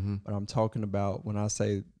him, Mm-hmm. but I'm talking about, when I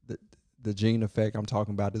say the Jean effect, I'm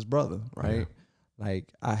talking about his brother, right? Yeah.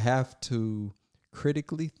 Like, I have to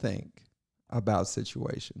critically think about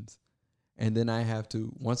situations. And then I have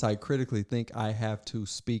to, once I critically think, I have to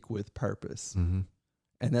speak with purpose. Mm-hmm.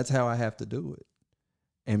 And that's how I have to do it.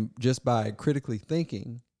 And just by critically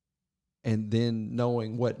thinking and then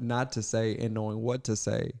knowing what not to say and knowing what to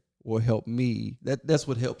say will help me. That's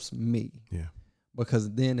what helps me. Yeah.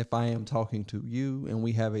 Because then if I am talking to you and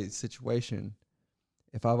we have a situation,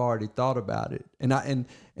 if I've already thought about it, and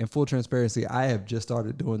full transparency, I have just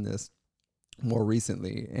started doing this more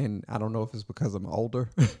recently, and I don't know if it's because I'm older,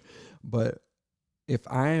 but if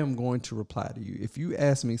I am going to reply to you, if you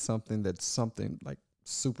ask me something that's something like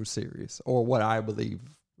super serious or what I believe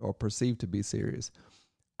or perceive to be serious,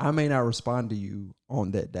 I may not respond to you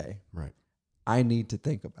on that day. Right. I need to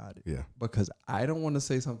think about it. Yeah. Because I don't want to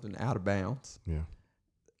say something out of bounds. Yeah.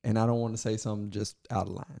 And I don't want to say something just out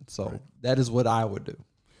of line. So Right. that is what I would do.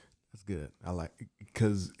 That's good. I like,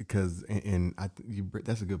 because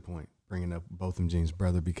that's a good point, bringing up Botham Jean's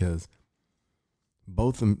brother, because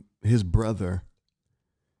his brother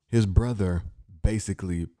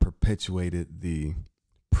basically perpetuated the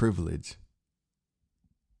privilege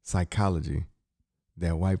psychology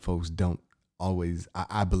that white folks don't always,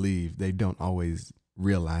 I believe they don't always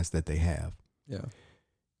realize that they have. Yeah.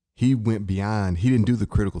 He went beyond, he didn't do the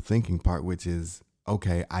critical thinking part, which is,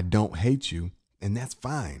 okay, I don't hate you, and that's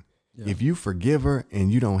fine. Yeah. If you forgive her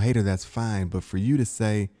and you don't hate her, that's fine. But for you to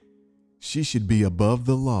say she should be above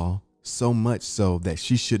the law, so much so that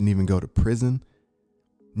she shouldn't even go to prison,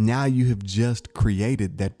 now you have just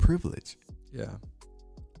created that privilege. Yeah.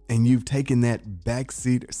 And you've taken that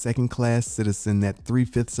backseat, second-class citizen, that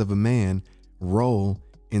 3/5 of a man role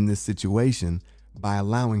in this situation by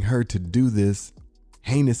allowing her to do this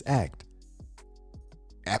heinous act,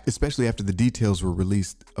 especially after the details were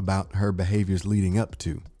released about her behaviors leading up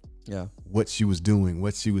to. Yeah. What she was doing,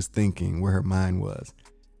 what she was thinking, where her mind was.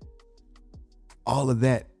 All of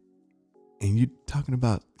that. And you talking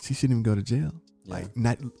about she shouldn't even go to jail? Yeah.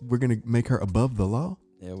 Like, we're going to make her above the law?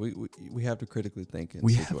 Yeah, we have to critically think in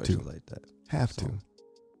We have situations to. like that. Have So- to.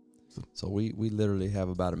 So we literally have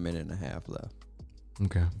about a minute and a half left.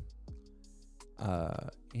 Okay.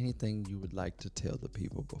 Anything you would like to tell the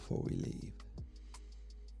people before we leave?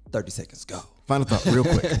 30 seconds, go. Final thought, real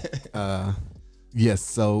quick. Yes,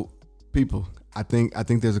 so people, I think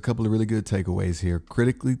there's a couple of really good takeaways here.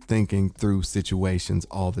 Critically thinking through situations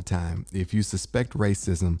all the time. If you suspect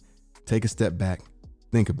racism, take a step back,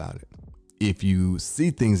 think about it. If you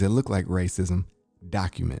see things that look like racism,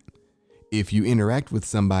 document. If you interact with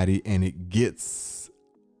somebody and it gets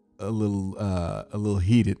a little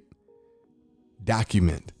heated,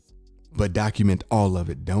 document. But document all of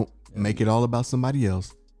it. Don't make it all about somebody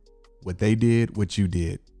else. What they did, what you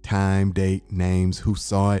did. Time, date, names, who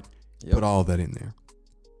saw it. Yep. Put all that in there.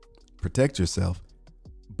 Protect yourself,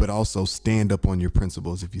 but also stand up on your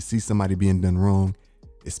principles. If you see somebody being done wrong,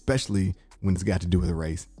 especially when it's got to do with a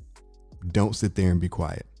race, don't sit there and be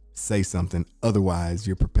quiet. Say something. Otherwise,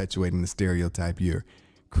 you're perpetuating the stereotype. You're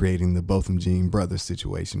creating the Botham Jean brothers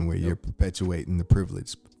situation where you're perpetuating the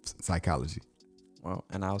privilege psychology. Well,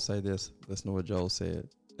 and I'll say this. Listen to what Joel said.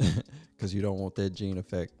 Because you don't want that gene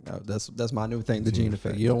effect. That's my new thing, the gene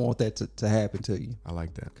effect. You don't want that to happen to you. I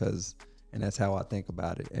like that. And that's how I think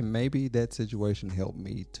about it. And maybe that situation helped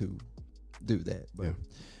me to do that.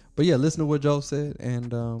 But yeah, listen to what Joel said.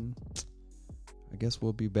 And I guess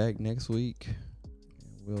we'll be back next week.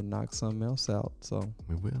 We'll knock something else out. So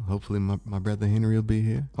We will. Hopefully my brother Henry will be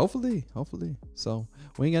here. hopefully. So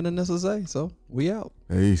we ain't got nothing else to say. So we out.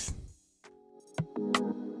 Peace.